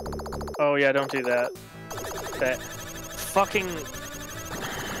 Oh yeah, don't do that. That fucking...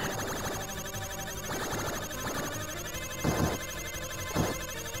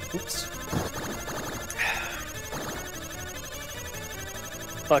 Oops.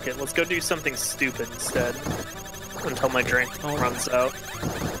 Fuck it, let's go do something stupid instead. Until my drink runs out.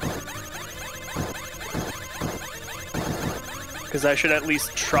 Because I should at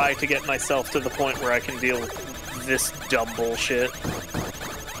least try to get myself to the point where I can deal with this dumb bullshit.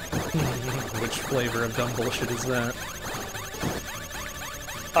 Which flavor of dumb bullshit is that?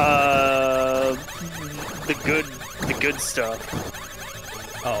 The good stuff.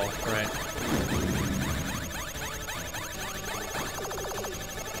 Oh, right.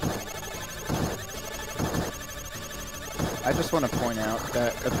 I just want to point out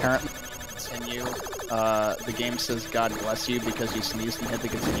that apparently continue, the game says God bless you because you sneezed and hit the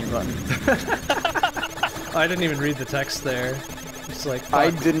continue button. I didn't even read the text there. It's like, fuck. I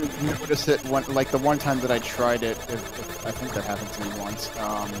didn't notice it the one time that I tried it, I think that happened to me once,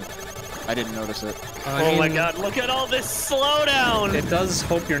 I didn't notice it. Oh my god, look at all this slowdown! It does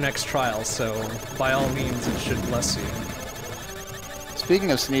hope your next trial, so by all means it should bless you.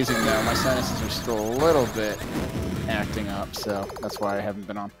 Speaking of sneezing though, my sinuses are still a little bit acting up, so that's why I haven't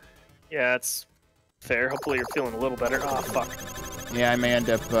been on. Yeah, it's fair. Hopefully you're feeling a little better. Oh, fuck. Yeah, I may end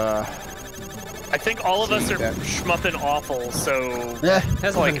up, I think all of us are that. schmupping awful, so... Eh,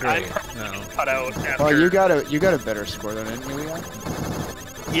 Hasn't like, been great. No. cut out after. Well, you got a better score than didn't you, Leon?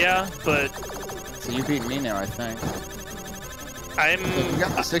 Yeah, but So you beat me now, I think. You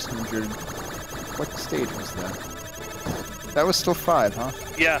got the 600. What stage was that? That was still 5, huh?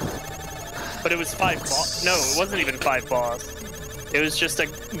 Yeah, but it was 5 boss. No, it wasn't even 5 boss. It was just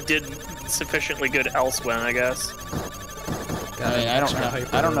did sufficiently good elsewhere, I guess. I mean, I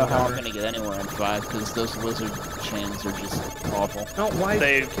don't know how I'm gonna get anywhere in 5 because those lizard chains are just awful. No, why?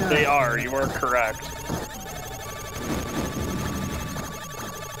 They are. You are correct.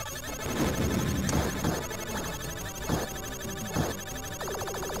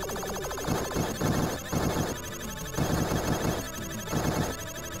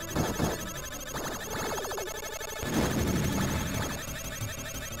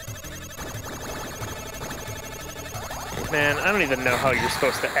 Man, I don't even know how you're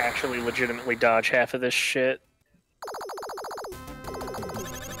supposed to actually legitimately dodge half of this shit.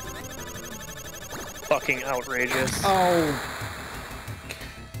 Fucking outrageous. Oh.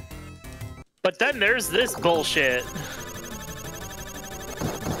 But then there's this bullshit.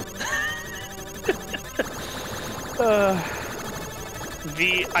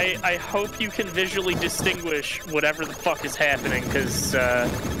 I hope you can visually distinguish whatever the fuck is happening, because,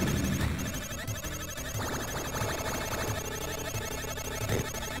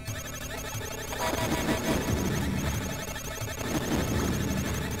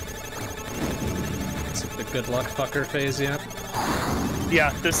 Good luck fucker phase yet?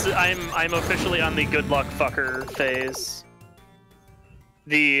 yeah, I'm officially on the good luck fucker phase.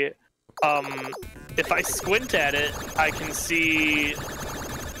 If I squint at it, I can see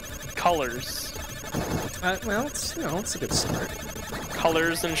colors. Well, it's a good start.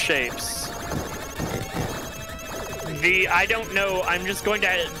 Colors and shapes. I don't know, I'm just going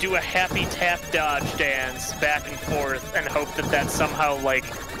to do a happy tap dodge dance back and forth and hope that somehow, like,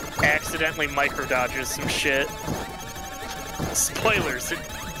 accidentally micro dodges some shit. Spoilers, it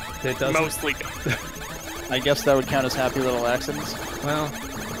doesn't. Mostly. I guess that would count as happy little accidents. Well,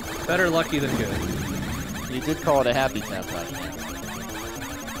 better lucky than good. You did call it a happy tap dodge dance.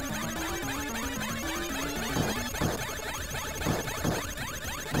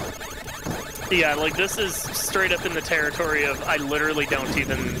 Yeah, like, this is straight up in the territory of I literally don't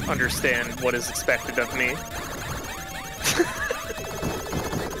even understand what is expected of me.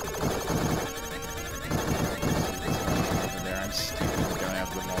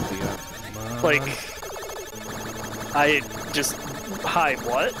 Like, I just... Hi,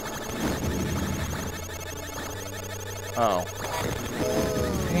 what? Oh.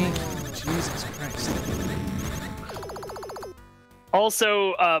 Thank you, Jesus Christ.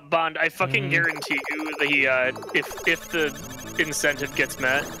 Also, Bond, I fucking guarantee you if the incentive gets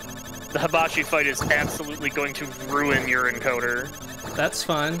met, the Hibachi fight is absolutely going to ruin your encoder. That's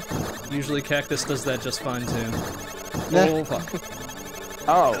fine. Usually Cactus does that just fine too. Oh, fuck.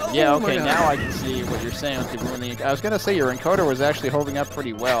 Oh, yeah, okay, now I can see what you're saying with the ruining. I was gonna say your encoder was actually holding up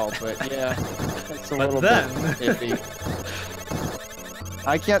pretty well, but yeah, it's a little bit iffy.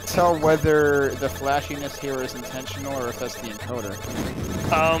 I can't tell whether the flashiness here is intentional or if that's the encoder.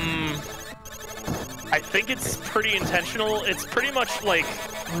 I think it's pretty intentional. It's pretty much like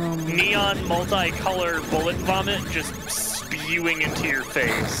neon multicolor bullet vomit just spewing into your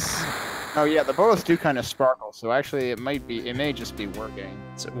face. Oh yeah, the bullets do kind of sparkle, so actually it may just be working.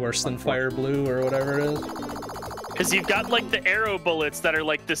 Is it worse than fire blue or whatever it is? Because you've got like the arrow bullets that are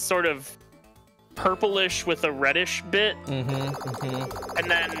like this sort of purplish with a reddish bit, and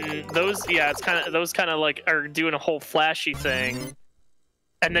then those, yeah, those kind of like are doing a whole flashy thing,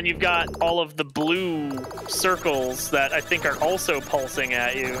 and then you've got all of the blue circles that I think are also pulsing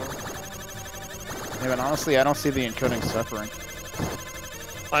at you. Yeah, but honestly, I don't see the encoding suffering.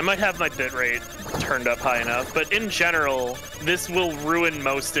 I might have my bitrate turned up high enough, but in general, this will ruin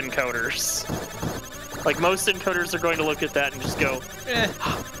most encoders. Like, most encoders are going to look at that and just go,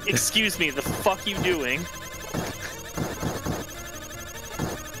 excuse me, the fuck you doing?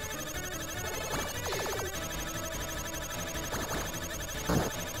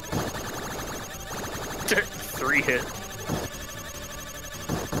 Three hit.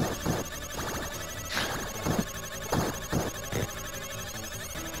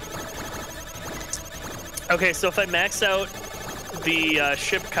 Okay, so if I max out the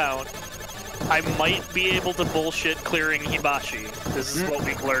ship count, I might be able to bullshit clearing Hibachi. This is what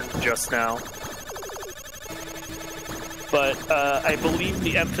we've learned just now. But I believe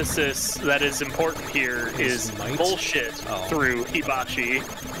the emphasis that is important here is bullshit through Hibachi.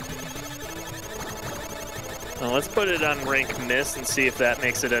 Well, let's put it on rank miss and see if that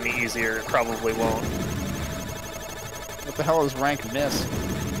makes it any easier. It probably won't. What the hell is rank miss?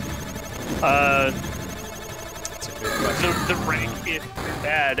 That's a good question. The rank if you're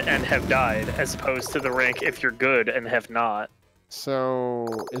bad and have died, as opposed to the rank if you're good and have not. So,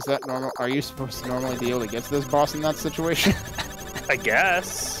 is that normal? Are you supposed to normally be able to get to this boss in that situation? I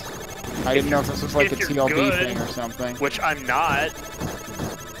guess. I didn't know if this was like a TLB good, thing or something. Which I'm not.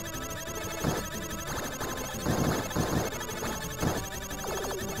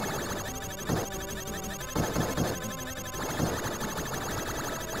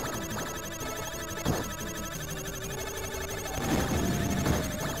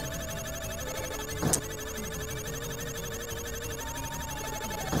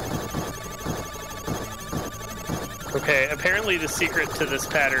 Okay, apparently the secret to this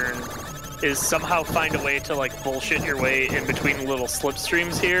pattern is somehow find a way to like bullshit your way in between little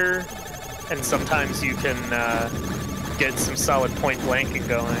slipstreams here, and sometimes you can get some solid point blanking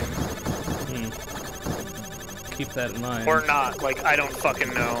going. Keep that in mind. Or not, like, I don't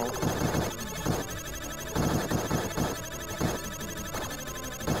fucking know.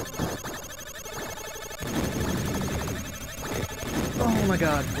 Oh my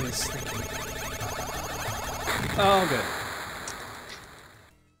god, please. Thank you. Oh, good.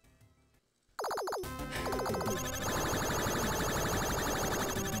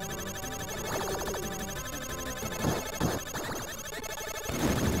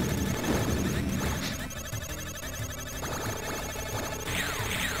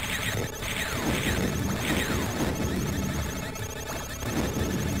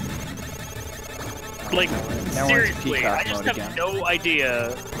 Like, Now we're into seriously, peacock I just mode have again. no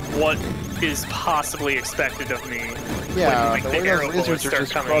idea what is possibly expected of me. Yeah, when, the like, way arrow those lizards bullets are start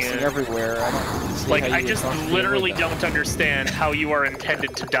just coming crossing in. everywhere. I don't see Like, how I you just would possibly literally avoid that. don't understand how you are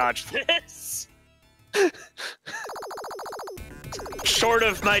intended to dodge this. Short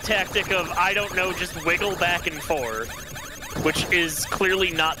of my tactic of, I don't know, just wiggle back and forth, which is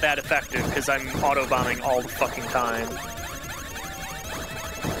clearly not that effective because I'm auto-bombing all the fucking time.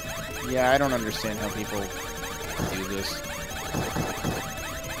 Yeah, I don't understand how people do this.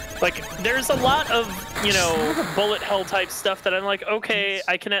 Like, there's a lot of, you know, bullet hell type stuff that I'm like, okay,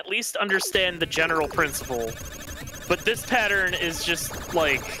 I can at least understand the general principle. But this pattern is just,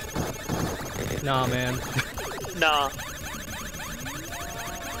 like... Nah, man. Nah.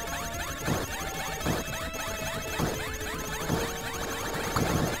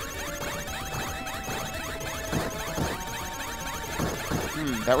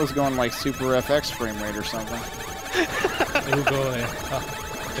 That was going like Super FX frame rate or something. Oh boy.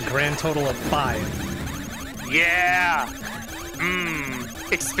 A grand total of 5. Yeah!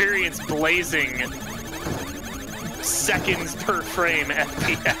 Experience blazing seconds per frame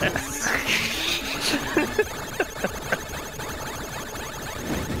FPS.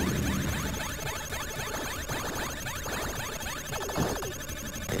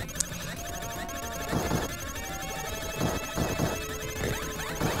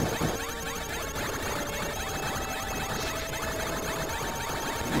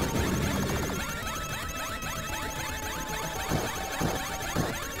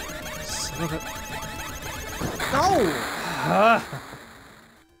 No!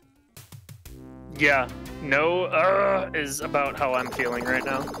 Yeah, no, is about how I'm feeling right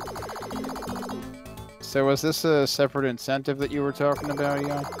now. So was this a separate incentive that you were talking about,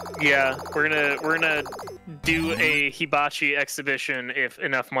 Ian? Yeah, we're gonna do a hibachi exhibition if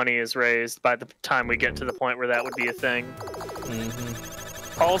enough money is raised by the time we get to the point where that would be a thing.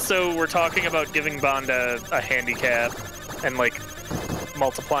 Also, we're talking about giving Bond a handicap and like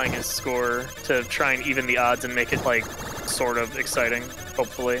multiplying his score to try and even the odds and make it like sort of exciting,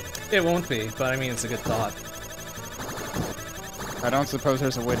 hopefully. It won't be, but I mean, it's a good thought. I don't suppose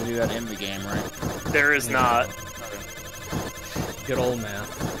there's a way to do that in the game, right? There is not. Good old math.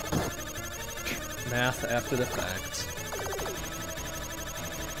 Math after the fact.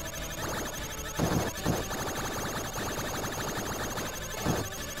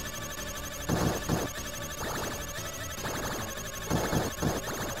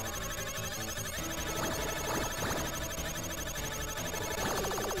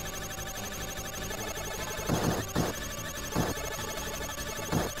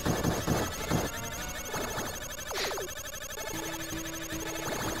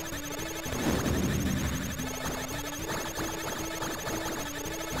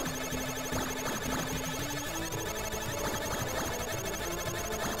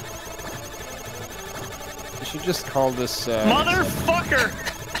 You should just call this, Motherfucker!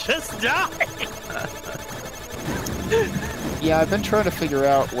 Just die! Yeah, I've been trying to figure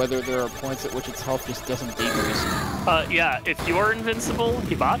out whether there are points at which its health just doesn't decrease. Yeah, if you're invincible,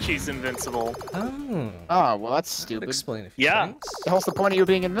 Hibachi's invincible. Oh. Oh, well, that's That would stupid. explain a few Yeah. things. The hell's the point of you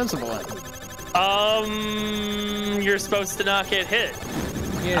being invincible then? You're supposed to not get hit.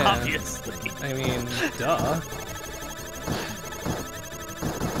 Yeah. Obviously. I mean, duh.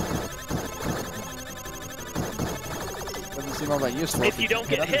 Doesn't seem all that useful. If you don't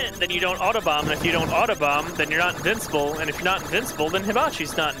get hit, then you don't autobomb, and if you don't autobomb, then you're not invincible, and if you're not invincible, then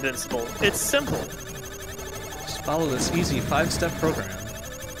Hibachi's not invincible. It's simple. Just follow this easy 5-step program.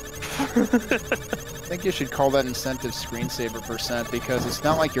 I think you should call that incentive screensaver % because it's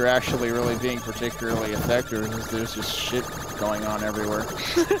not like you're actually really being particularly effective. There's just shit going on everywhere.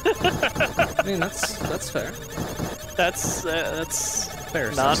 I mean, that's fair. That's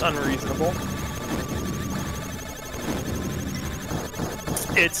Fair. not assessment. unreasonable.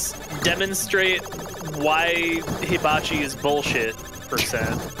 It's demonstrate why Hibachi is bullshit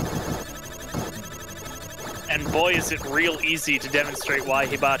 %. And boy, is it real easy to demonstrate why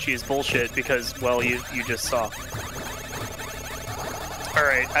Hibachi is bullshit because, well, you just saw.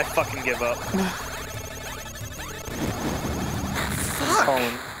 Alright, I fucking give up.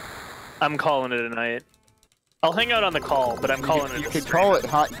 I'm calling it a night. I'll hang out on the call, but I'm calling it You a could stream. call it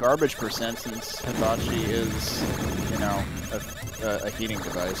hot garbage % since Hibachi is, you know, a heating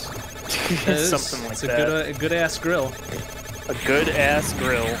device. Something like it's that. a good ass grill. A good ass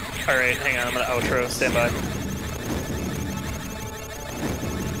grill. Alright, hang on, I'm gonna outro. Stand by.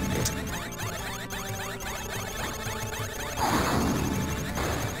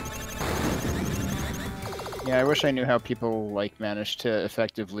 Yeah, I wish I knew how people, like, manage to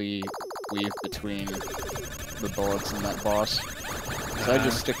effectively weave between the bullets in that boss. 'Cause I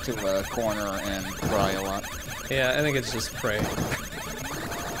just stick to the corner and cry a lot. Yeah, I think it's just pray.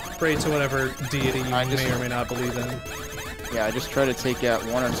 Pray to whatever deity you may or may not believe in. Yeah, I just try to take out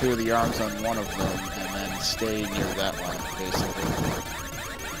 1 or 2 of the arms on one of them and then stay near that one, basically.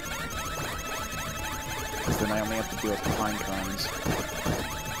 Because then I only have to deal with pine cones.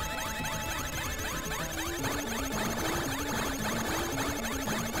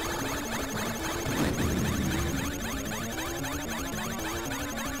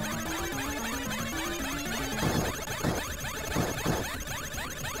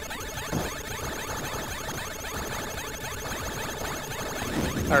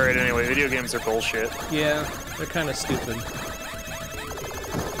 Alright, anyway, video games are bullshit. Yeah, they're kind of stupid.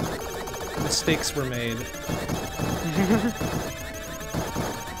 Mistakes were made.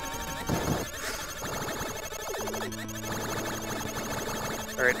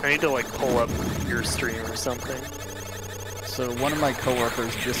 Alright, I need to, like, pull up your stream or something. So one of my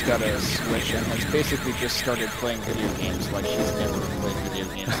coworkers just got a Switch and has basically just started playing video games like she's never played video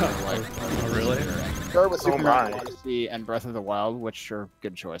games in her life. Oh, really? Started with Super Mario my. Odyssey and Breath of the Wild, which are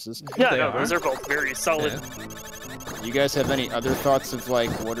good choices. Yeah, They no, are. those are both very solid. Yeah. You guys have any other thoughts of like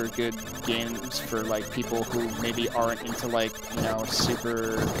what are good games for like people who maybe aren't into like, you know,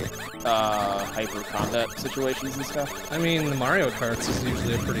 super hyper combat situations and stuff? I mean, the Mario Karts is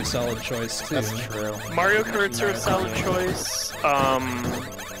usually a pretty solid choice too. That's true. Mario Karts are a solid choice.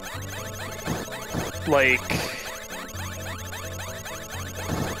 Like...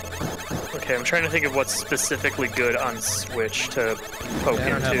 Okay, I'm trying to think of what's specifically good on Switch to poke Yeah, I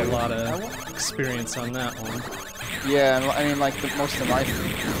don't have a into. lot of experience on that one. Yeah, I mean, like, most of my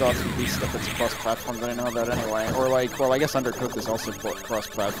thoughts would be stuff that's cross-platform that I know about anyway. Or, like, well, I guess Undercooked is also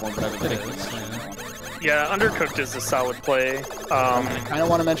cross-platform, but I haven't It picked is, it. yeah. Yeah, Undercooked is a solid play. I kind of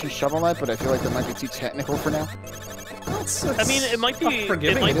want to mention Shovel Knight, but I feel like that might be too technical for now. Well, it's I mean, it might be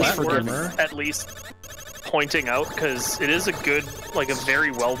forgiving it might be platformer. worth at least pointing out because it is a good, like a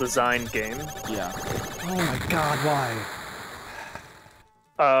very well-designed game. Yeah. Oh my god, why?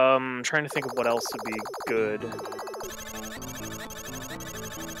 I'm trying to think of what else would be good.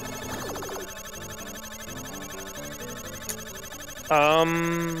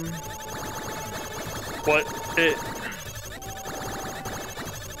 What it...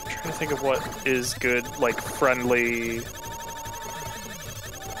 I'm trying to think of what is good, like friendly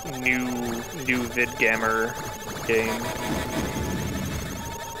new vidgamer game.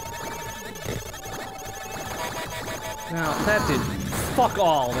 Now, that did fuck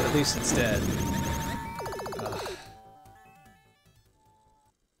all, but at least it's dead.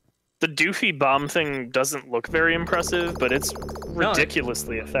 The doofy bomb thing doesn't look very impressive, but it's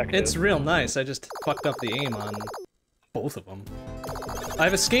ridiculously effective. It's real nice, I just fucked up the aim on both of them.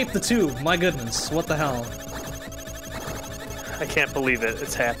 I've escaped the tube, my goodness, what the hell? I can't believe it.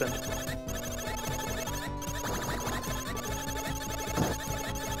 It's happened.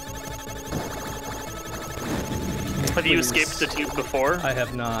 Have you escaped the tube before? I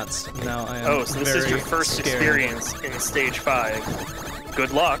have not. Now I am. Oh, so this is your very first scared. experience in stage 5.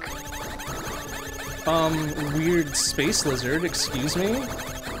 Good luck. Weird space lizard, excuse me?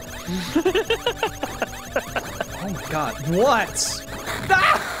 Oh my god, what?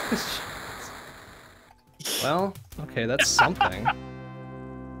 Well, okay, that's something.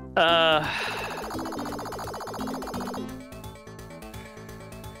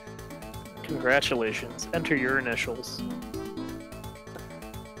 Congratulations. Enter your initials.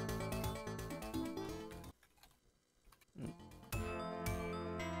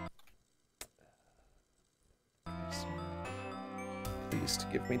 Please to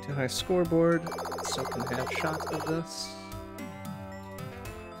give me too high scoreboard so I can have shots of this.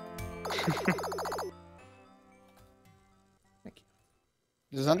 Thank you.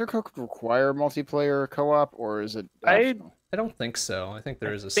 Does Undercooked require multiplayer co-op, or is it optional? I don't think so. I think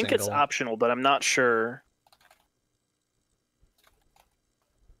there is a I think single. it's optional, but I'm not sure.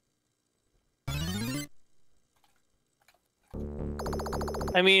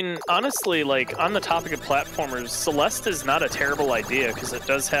 I mean, honestly, like, on the topic of platformers, Celeste is not a terrible idea, because it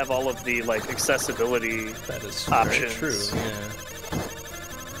does have all of the, like, accessibility That is options. very true, yeah.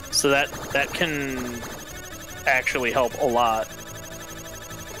 So that can actually help a lot.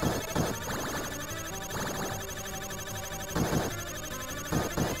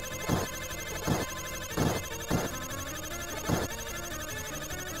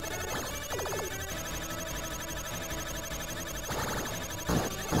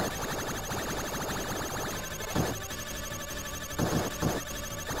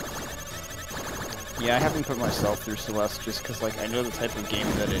 Yeah, I haven't put myself through Celeste just because, like, I know the type of game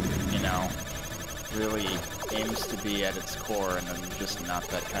that it, you know, really aims to be at its core, and I'm just not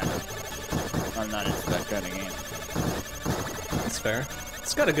that kind of... I'm not into that kind of game. That's fair.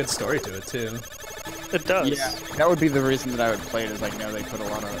 It's got a good story to it, too. It does. Yeah, that would be the reason that I would play it, is I know they put a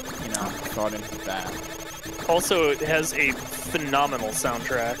lot of, you know, thought into that. Also, it has a phenomenal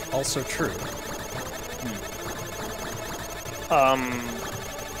soundtrack. Also true.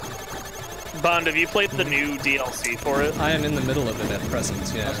 Bond, have you played the new DLC for it? I am in the middle of it at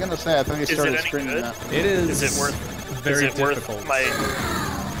present, yeah. I was gonna say, I thought you Is it started any streaming good? that. It is. Is it worth? Very is it difficult. worth my?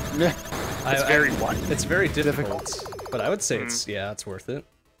 Yeah. It's very what? It's very difficult, but I would say it's it's worth it.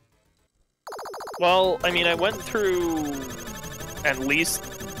 Well, I mean, I went through at least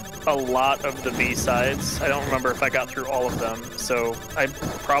a lot of the B-sides. I don't remember if I got through all of them, so I'm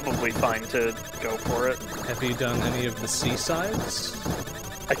probably fine to go for it. Have you done any of the C-sides?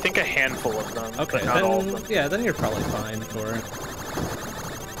 I think a handful of them, Okay, but not then, all of them. yeah, then you're probably fine for it.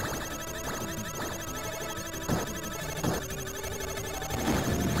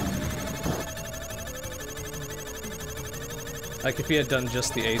 Like, if you had done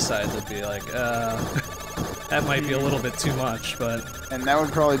just the A-sides, it'd be like, that might be a little bit too much, but... And that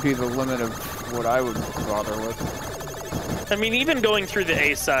would probably be the limit of what I would bother with. I mean, even going through the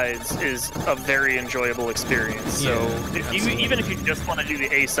A-sides is a very enjoyable experience, so Yeah, if you, absolutely. even if you just want to do the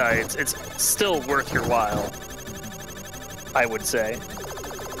A-sides, it's still worth your while, I would say.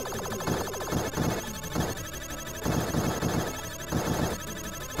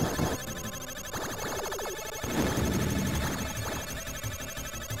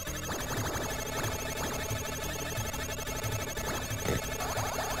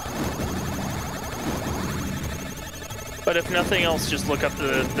 But if nothing else, just look up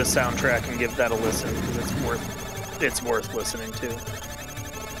the soundtrack and give that a listen, because it's worth listening to.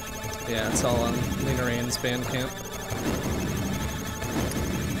 Yeah, it's all on Lena Rain's Bandcamp.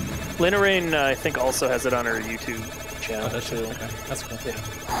 Lena Rain, I think, also has it on her YouTube channel, Oh, that's too. okay. That's cool.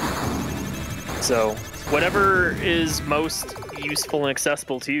 Yeah. So, whatever is most useful and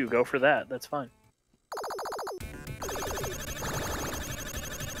accessible to you, go for that. That's fine.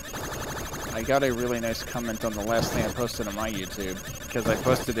 I got a really nice comment on the last thing I posted on my YouTube, because I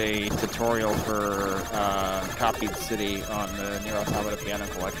posted a tutorial for Copied City on the Nier Automata Piano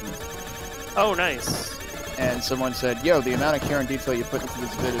Collection. Oh, nice. And someone said, yo, the amount of care and detail you put into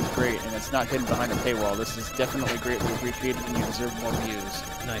this vid is great, and it's not hidden behind a paywall. This is definitely greatly appreciated, and you deserve more views.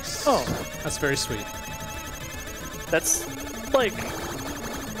 Nice. Oh. That's very sweet. That's, like,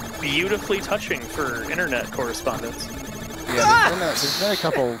 beautifully touching for internet correspondence. Yeah, there's been a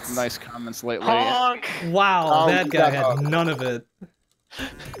couple nice comments lately. Honk! Wow, Oh, that you guy got had hugged. none of it.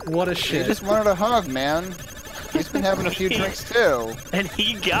 What a He shit. just wanted a hug, man. He's been having a few drinks, too. And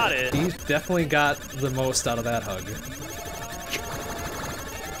he got it. He definitely got the most out of that hug.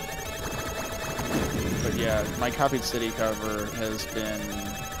 But yeah, my Copied City cover has been,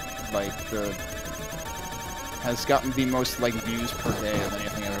 like, has gotten the most, like, views per day of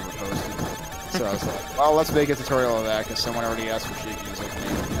anything I've ever posted. So I was like, well, let's make a tutorial of that, because someone already asked for sheet music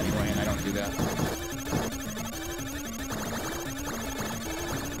anyway, and I don't do that.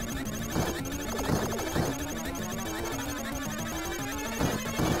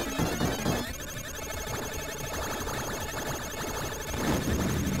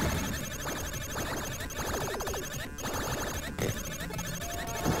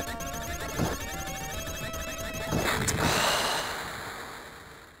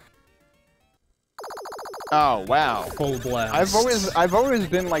 Oh wow! Full blast. I've always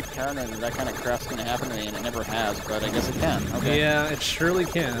been like paranoid that kind of crap's gonna happen to me, and it never has. But I guess it can. Okay. Yeah, it surely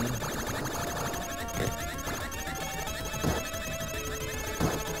can.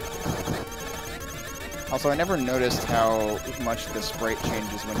 Also, I never noticed how much the sprite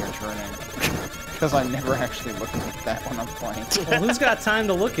changes when you're turning, because I'm never actually looking at that when I'm playing. Well, who's got time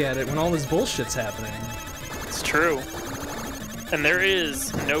to look at it when all this bullshit's happening? It's true. And there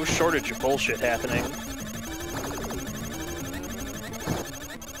is no shortage of bullshit happening.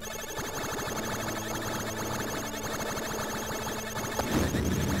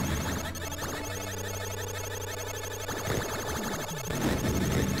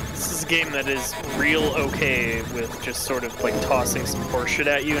 Game that is real okay with just sort of like tossing some horseshit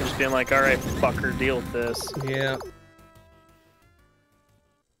at you and just being like, alright, fucker, deal with this. Yeah.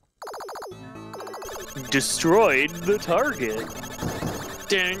 Destroyed the target.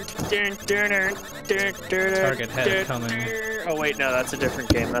 Target head coming. Oh wait, no, that's a different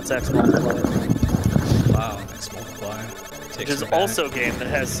game. That's X Multiplier. Wow, X Multiplier. Which is also a game that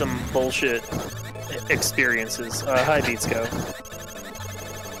has some bullshit experiences. Hi, Beatsco.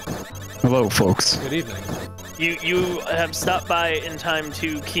 Hello, folks. Good evening. You have stopped by in time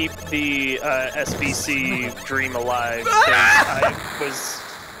to keep the SBC dream alive.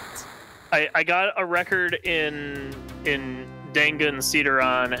 I got a record in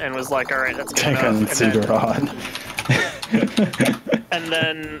Dangan and was like, all right, that's good enough. And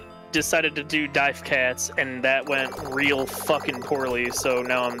then decided to do Dive Cats, and that went real fucking poorly. So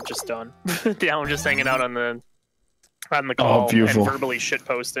now I'm just done. Now I'm just hanging out on the call and verbally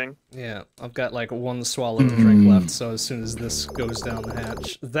shitposting. Yeah, I've got like one swallow to drink left, so as soon as this goes down the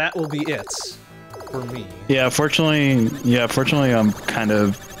hatch, that will be it for me. Yeah, fortunately I'm kind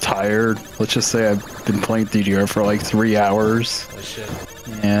of tired. Let's just say I've been playing DDR for like 3 hours. Oh shit.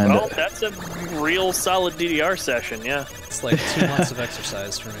 And well, that's a real solid DDR session, yeah. It's like 2 months of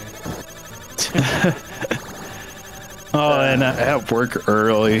exercise for me. and I have work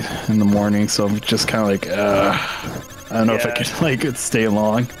early in the morning, so I'm just kind of like, I don't know if I could like stay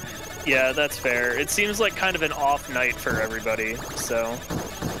long. Yeah, that's fair. It seems like kind of an off night for everybody, so.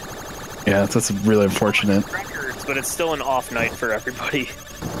 Yeah, that's really unfortunate. Records, but it's still an off night for everybody.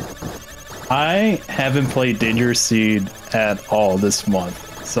 I haven't played Dangerous Seed at all this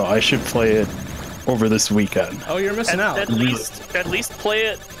month, so I should play it over this weekend. Oh, you're missing out. At least play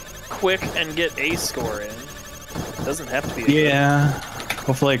it quick and get a score in. It doesn't have to be. Yeah,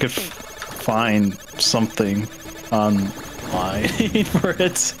 hopefully I could find something online for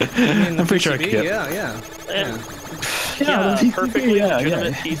it. I'm pretty sure I could get. Yeah, perfectly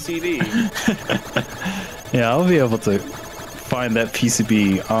legitimate PCB. Yeah, I'll be able to find that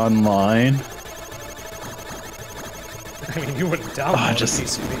PCB online. I mean, you wouldn't download just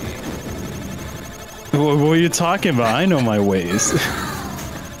PCB. What are you talking about? I know my ways.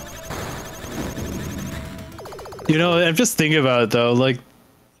 You know, I'm just thinking about it though, like,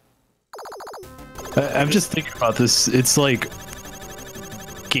 I'm just thinking about this. It's like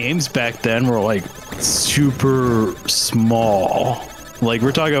games back then were like super small. Like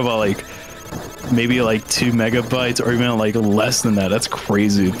we're talking about like maybe like 2 megabytes or even like less than that. That's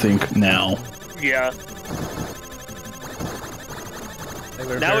crazy to think now. Yeah.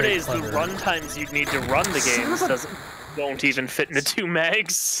 Nowadays, the run times you'd need to run the games won't even fit into 2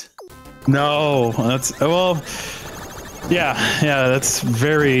 megs. No, that's well, yeah, that's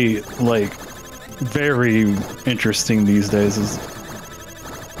very very interesting these days.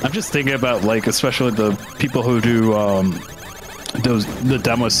 I'm just thinking about like, especially the people who do the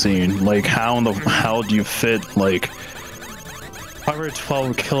demo scene, like how in the hell do you fit like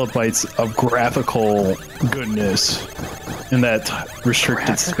 112 kilobytes of graphical goodness in that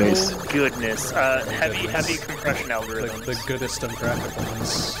restricted space? Goodness, heavy compression algorithms. The goodest of graphical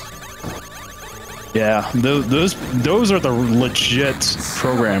ones. Yeah, those are the legit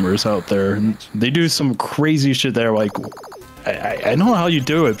programmers out there. They do some crazy shit there. Like, I don't know how you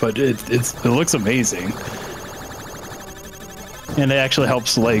do it, but it looks amazing, and it actually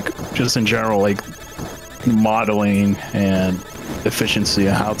helps like just in general like modeling and efficiency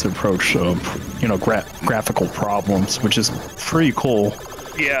and how to approach graphical problems, which is pretty cool.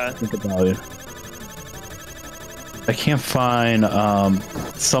 Yeah. Think about it. I can't find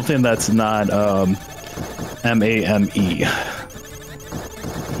something that's not MAME.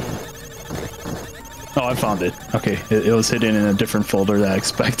 Oh, I found it. Okay, it was hidden in a different folder than I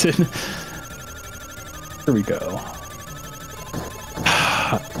expected. Here we go.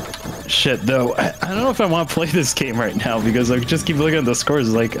 Shit, though, I don't know if I want to play this game right now because I just keep looking at the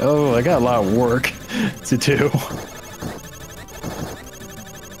scores like, oh, I got a lot of work to do.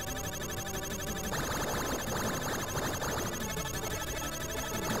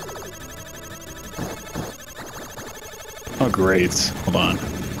 Oh, great. Hold on.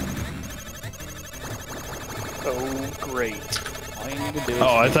 Oh, great. All you need to do is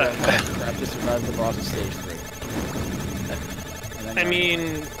I thought have to survive the boss of stage 3. I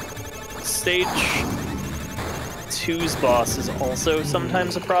mean, stage 2's boss is also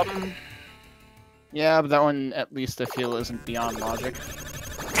sometimes a problem. Yeah, but that one, at least I feel, isn't beyond logic.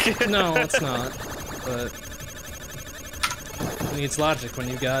 No, it's not. But it needs logic when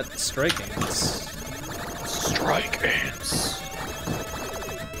you got strike ants. Strike ants.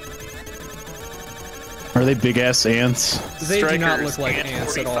 Are they big ass ants? They do not Strikers, look like Ant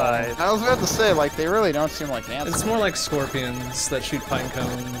ants at all. 45. I was about to say, like, they really don't seem like ants. It's more like scorpions that shoot pine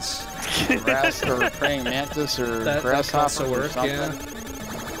cones. Grass or praying mantis or That grasshoppers also or work, something. yeah.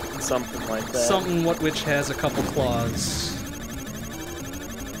 Something like that. Something which has a couple claws.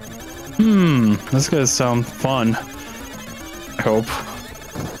 This gonna sound fun. I hope.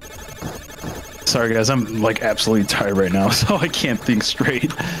 Sorry guys, I'm like absolutely tired right now, so I can't think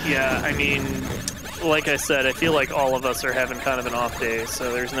straight. Yeah, I mean, like I said, I feel like all of us are having kind of an off day,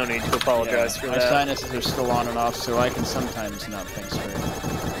 so there's no need to apologize for My that. sinuses are still on and off, so I can sometimes not think straight.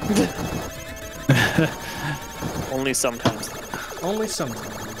 Only sometimes. Only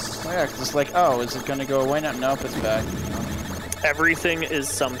sometimes. Oh yeah, 'cause it's like, oh, is it gonna go away now? Nope, it's back. Everything is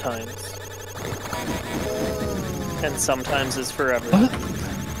sometimes. And sometimes is forever.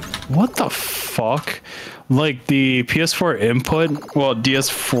 What the fuck? Like the PS4 input, well,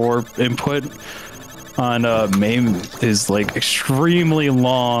 DS4 input on MAME is like extremely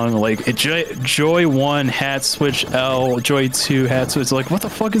long. Like Joy 1 hat switch L, Joy 2 hat switch. Like, what the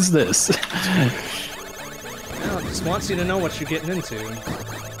fuck is this? No, it just wants you to know what you're getting into.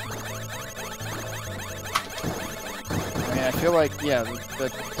 I mean, I feel like, yeah,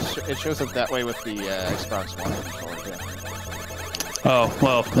 it shows up that way with the Xbox One controller, too. Oh,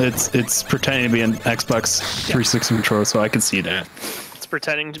 well, it's pretending to be an Xbox 360 controller, so I can see that. It's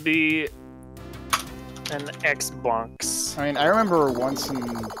pretending to be an Xbox. I mean, I remember once in,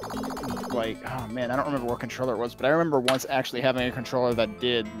 like, oh man, I don't remember what controller it was, but I remember once actually having a controller that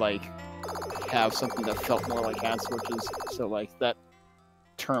did, like, have something that felt more like hand switches, so, like, that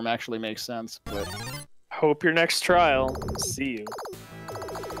term actually makes sense, but... Hope your next trial. See you.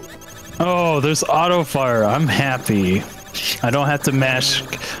 Oh, there's auto fire. I'm happy. I don't have to mash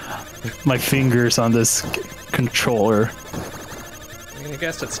my fingers on this controller. I mean, I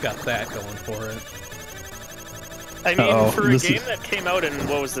guess it's got that going for it. I mean, for a game that came out in,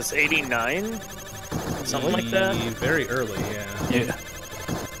 what was this, 89? Something like that? Very early, yeah. Yeah.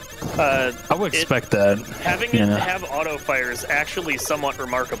 I would expect that. Having it have auto fire is actually somewhat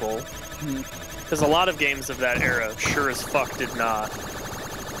remarkable. Because a lot of games of that era sure as fuck did not.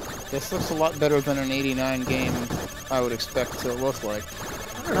 This looks a lot better than an 89 game I would expect to look like.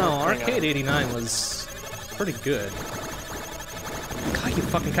 I don't know, Arcade 89 was pretty good. God, you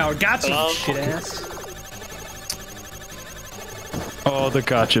fucking coward. Got you, shit ass. Oh, the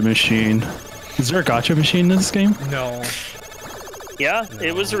gotcha machine. Is there a gotcha machine in this game? No. Yeah,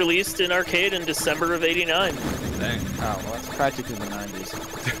 it was released in arcade in December of 89. Dang. Oh, well, that's practically the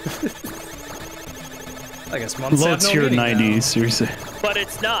 90s. I guess months Well, have it's no your meaning 90s, now. seriously. But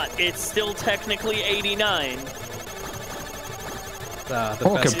it's not. It's still technically 89. The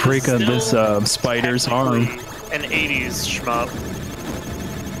Oh, best- Caprica, this spider's arm. An 80s shmup.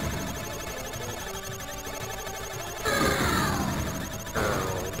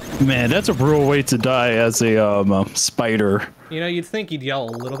 Man, that's a brutal way to die as a spider. You know, you'd think he'd yell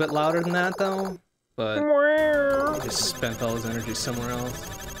a little bit louder than that, though. But he just spent all his energy somewhere else.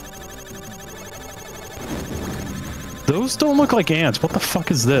 Those don't look like ants. What the fuck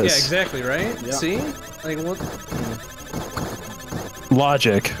is this? Yeah, exactly, right? Yeah. See? Like, what?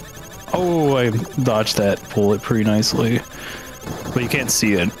 Logic. Oh, I dodged that bullet pretty nicely. But you can't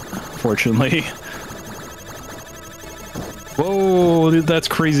see it, fortunately. Whoa, dude, that's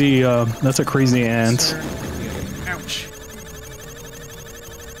crazy. That's a crazy ant. Ouch.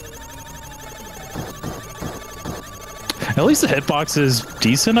 At least the hitbox is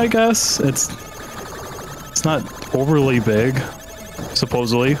decent, I guess. It's not overly big,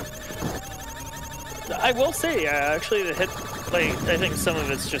 supposedly. I I will say, actually, the hit, like, I think some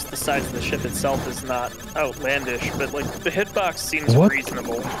of it's just the size of the ship itself is not outlandish, but like the hitbox seems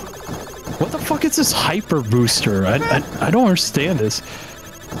reasonable. What the fuck is this hyper booster? I don't understand this.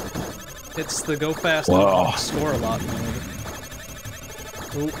 It's the go fast and score a lot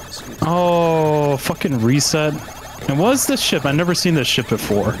mode. Oh, fucking reset. And what is this ship? I've never seen this ship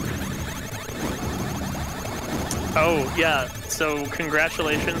before. Oh, yeah. So,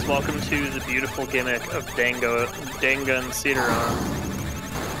 congratulations. Welcome to the beautiful gimmick of Dangan Cedaron.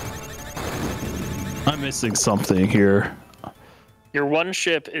 I'm missing something here. Your one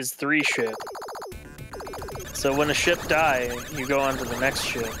ship is 3 ship. So when a ship die, you go on to the next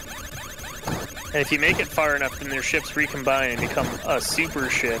ship. And if you make it far enough, then their ships recombine and become a super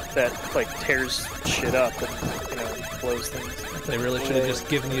ship that, like, tears shit up and, you know, blows things. They really should have just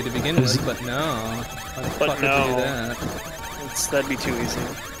given you to begin with, but no. How the fuck would you do that? That'd be too easy.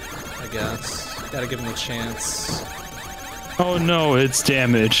 I guess. Gotta give them a chance. Oh no, it's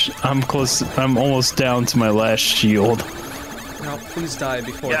damaged. I'm close. I'm almost down to my last shield. No, please die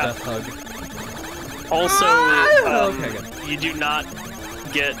before Death Hug. Also, okay, good. you do not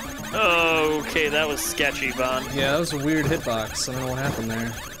get... Oh, okay, that was sketchy, Vaughn. Yeah, that was a weird hitbox. I don't know what happened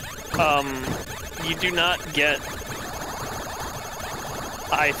there. You do not get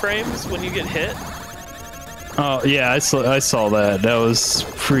iframes when you get hit. Oh yeah, I saw that. That was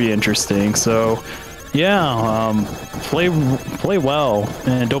pretty interesting. So, yeah, play well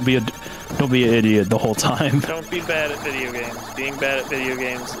and don't be an idiot the whole time. Don't be bad at video games. Being bad at video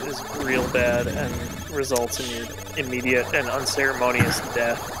games is real bad and results in your immediate and unceremonious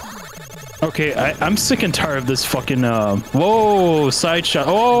death. Okay, I'm sick and tired of this fucking whoa, side shot.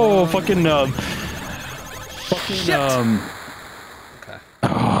 Oh, fucking Okay.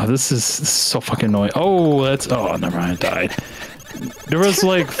 Oh, this is so fucking annoying. Oh, never mind, I died. There was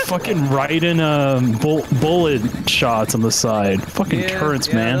like fucking bullet shots on the side. Fucking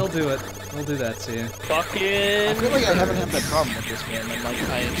turrets, man. They'll do it. They'll do that to you. Fucking... I feel like I haven't had that problem with this game, and like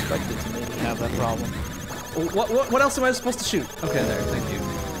I expected to maybe have that problem. What else am I supposed to shoot? Okay, there, thank you.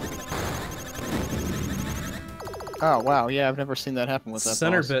 Oh wow, yeah, I've never seen that happen with that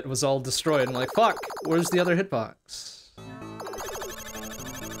Center boss. bit was all destroyed. I'm like, fuck, where's the other hitbox?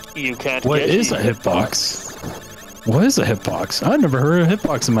 You can't What get is a hitbox? What is a hitbox? I've never heard of a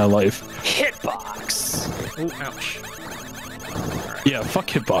hitbox in my life. Hitbox! Oh, ouch. Yeah, fuck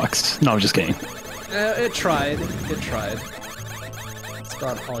hitbox. No, I'm just kidding. It tried. It tried. That's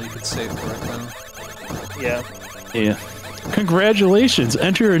about all you could say for it, though. Yeah. Yeah. Congratulations,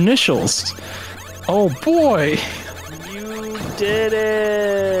 enter your initials. Oh boy! You did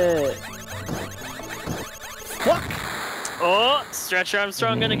it! Fuck! Oh, Stretch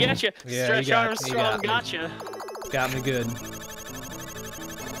Armstrong gonna get you. Yeah, Stretch Armstrong me. got you. Got me good.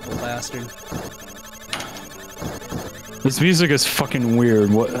 Little bastard. This music is fucking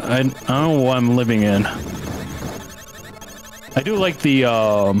weird. What? I don't know what I'm living in. I do like the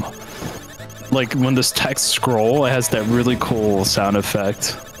like when this text scroll, it has that really cool sound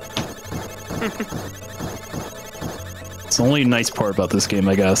effect. It's the only nice part about this game,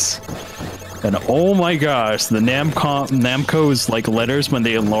 I guess. And oh my gosh, the Namco's like letters when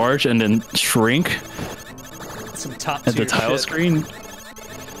they enlarge and then shrink Some top at the tier title shit. screen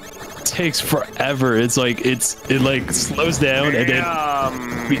takes forever. It's like it slows down and then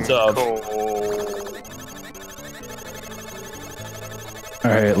speeds up. All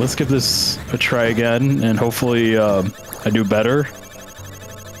right, let's give this a try again, and hopefully I do better.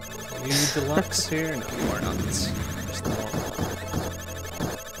 You need deluxe here? No, you are not. Just the normal.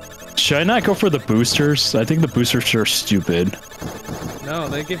 Should I not go for the boosters? I think the boosters are stupid. No,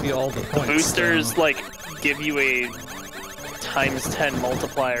 they give you all the points. Boosters, so. like, give you a times 10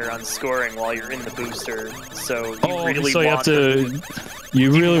 multiplier on scoring while you're in the booster. So you really so you want have to. You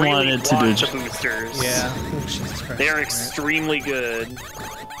really want it to do. the boosters. Yeah. Oh, Jesus Christ. They are All right. extremely good.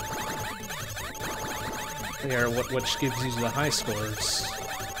 They are which gives you the high scores.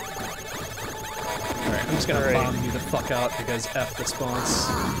 Alright, I'm just gonna bomb you the fuck out because F response.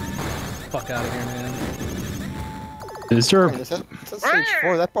 Fuck out of here, man. Is there? That's stage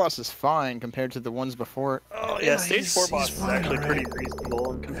 4. That boss is fine compared to the ones before it. Oh yeah, stage 4 boss is actually pretty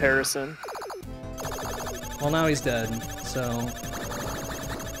reasonable in comparison. Well, now he's dead, so...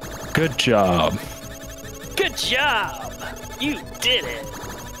 Good job. Good job! You did it!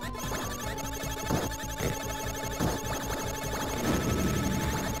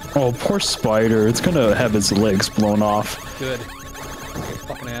 Oh, poor spider. It's gonna have its legs blown off. Good. You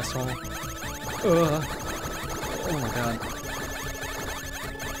fucking asshole. Ugh. Oh my god.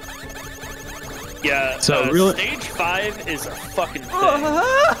 Yeah, So really, stage 5 is a fucking thing.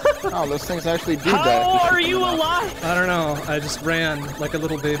 Oh, those things actually do that. How are you alive? I don't know. I just ran like a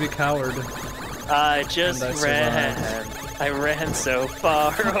little baby coward. I just ran. I ran so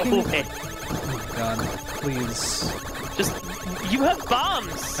far away. Oh my god, please. Just, you have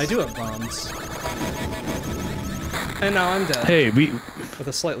bombs! I do have bombs. And now I'm dead. hey, With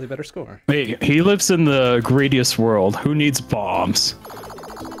a slightly better score. hey, he lives in the greediest world. Who needs bombs?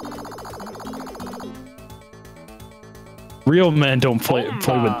 Real men don't play with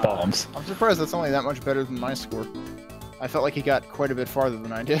bombs. I'm surprised that's only that much better than my score. I felt like he got quite a bit farther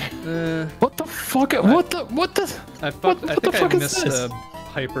than I did. What the fuck? What the? I think I missed the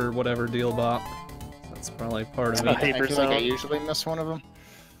hyper whatever deal bop. That's probably part of it. I feel like I usually miss one of them.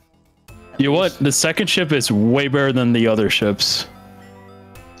 You know what? The second ship is way better than the other ships.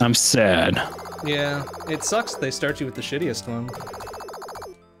 I'm sad. Yeah, it sucks they start you with the shittiest one.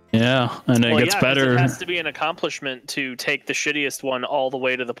 Yeah, and it gets better. It has to be an accomplishment to take the shittiest one all the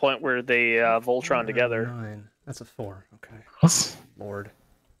way to the point where they Voltron together. 9. That's a 4. Okay. What? Lord.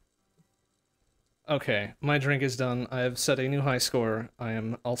 Okay, my drink is done. I have set a new high score. I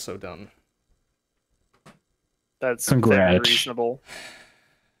am also done. That's very reasonable.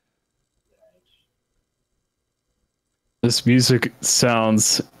 This music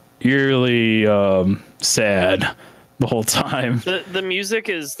sounds eerily sad the whole time. The music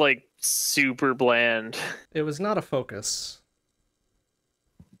is like super bland. It was not a focus.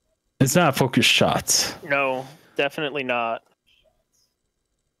 It's not focus shots. No, definitely not.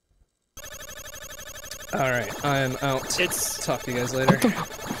 Alright, I am out. It's... Talk to you guys later.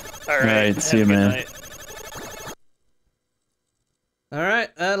 Alright, see you, man. Night.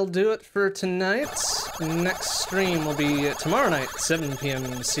 Alright, that'll do it for tonight. Next stream will be tomorrow night, 7 p.m.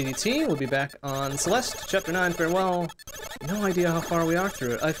 CDT. We'll be back on Celeste, Chapter 9, Farewell. No idea how far we are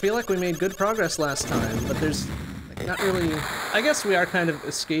through it. I feel like we made good progress last time, but there's not really... I guess we are kind of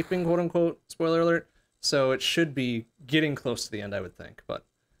escaping, quote-unquote, spoiler alert, so it should be getting close to the end, I would think, but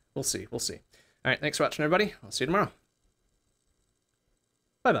we'll see, we'll see. Alright, thanks for watching, everybody. I'll see you tomorrow.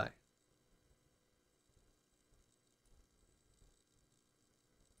 Bye-bye.